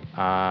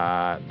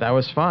that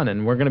was fun,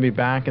 and we're going to be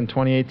back in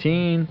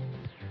 2018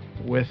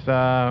 with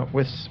a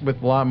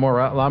lot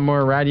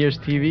more Rad Years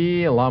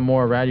TV, a lot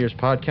more Rad Years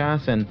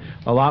podcasts, and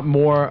a lot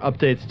more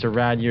updates to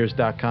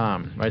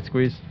radyears.com. Right,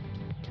 Squeeze?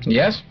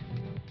 Yes.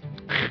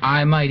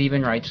 I might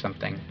even write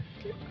something.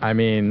 I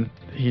mean,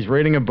 he's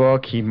reading a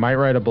book. He might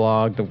write a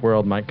blog. The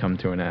world might come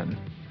to an end.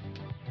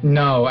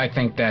 No, I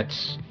think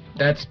that's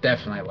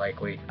definitely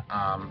likely.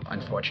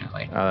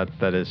 Unfortunately.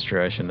 That is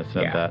true. I shouldn't have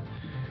said that.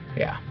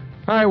 Yeah.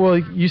 All right. Well,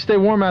 you stay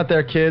warm out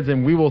there, kids,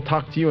 and we will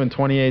talk to you in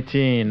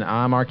 2018.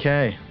 I'm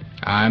RK.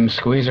 I'm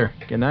Squeezer.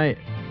 Good night.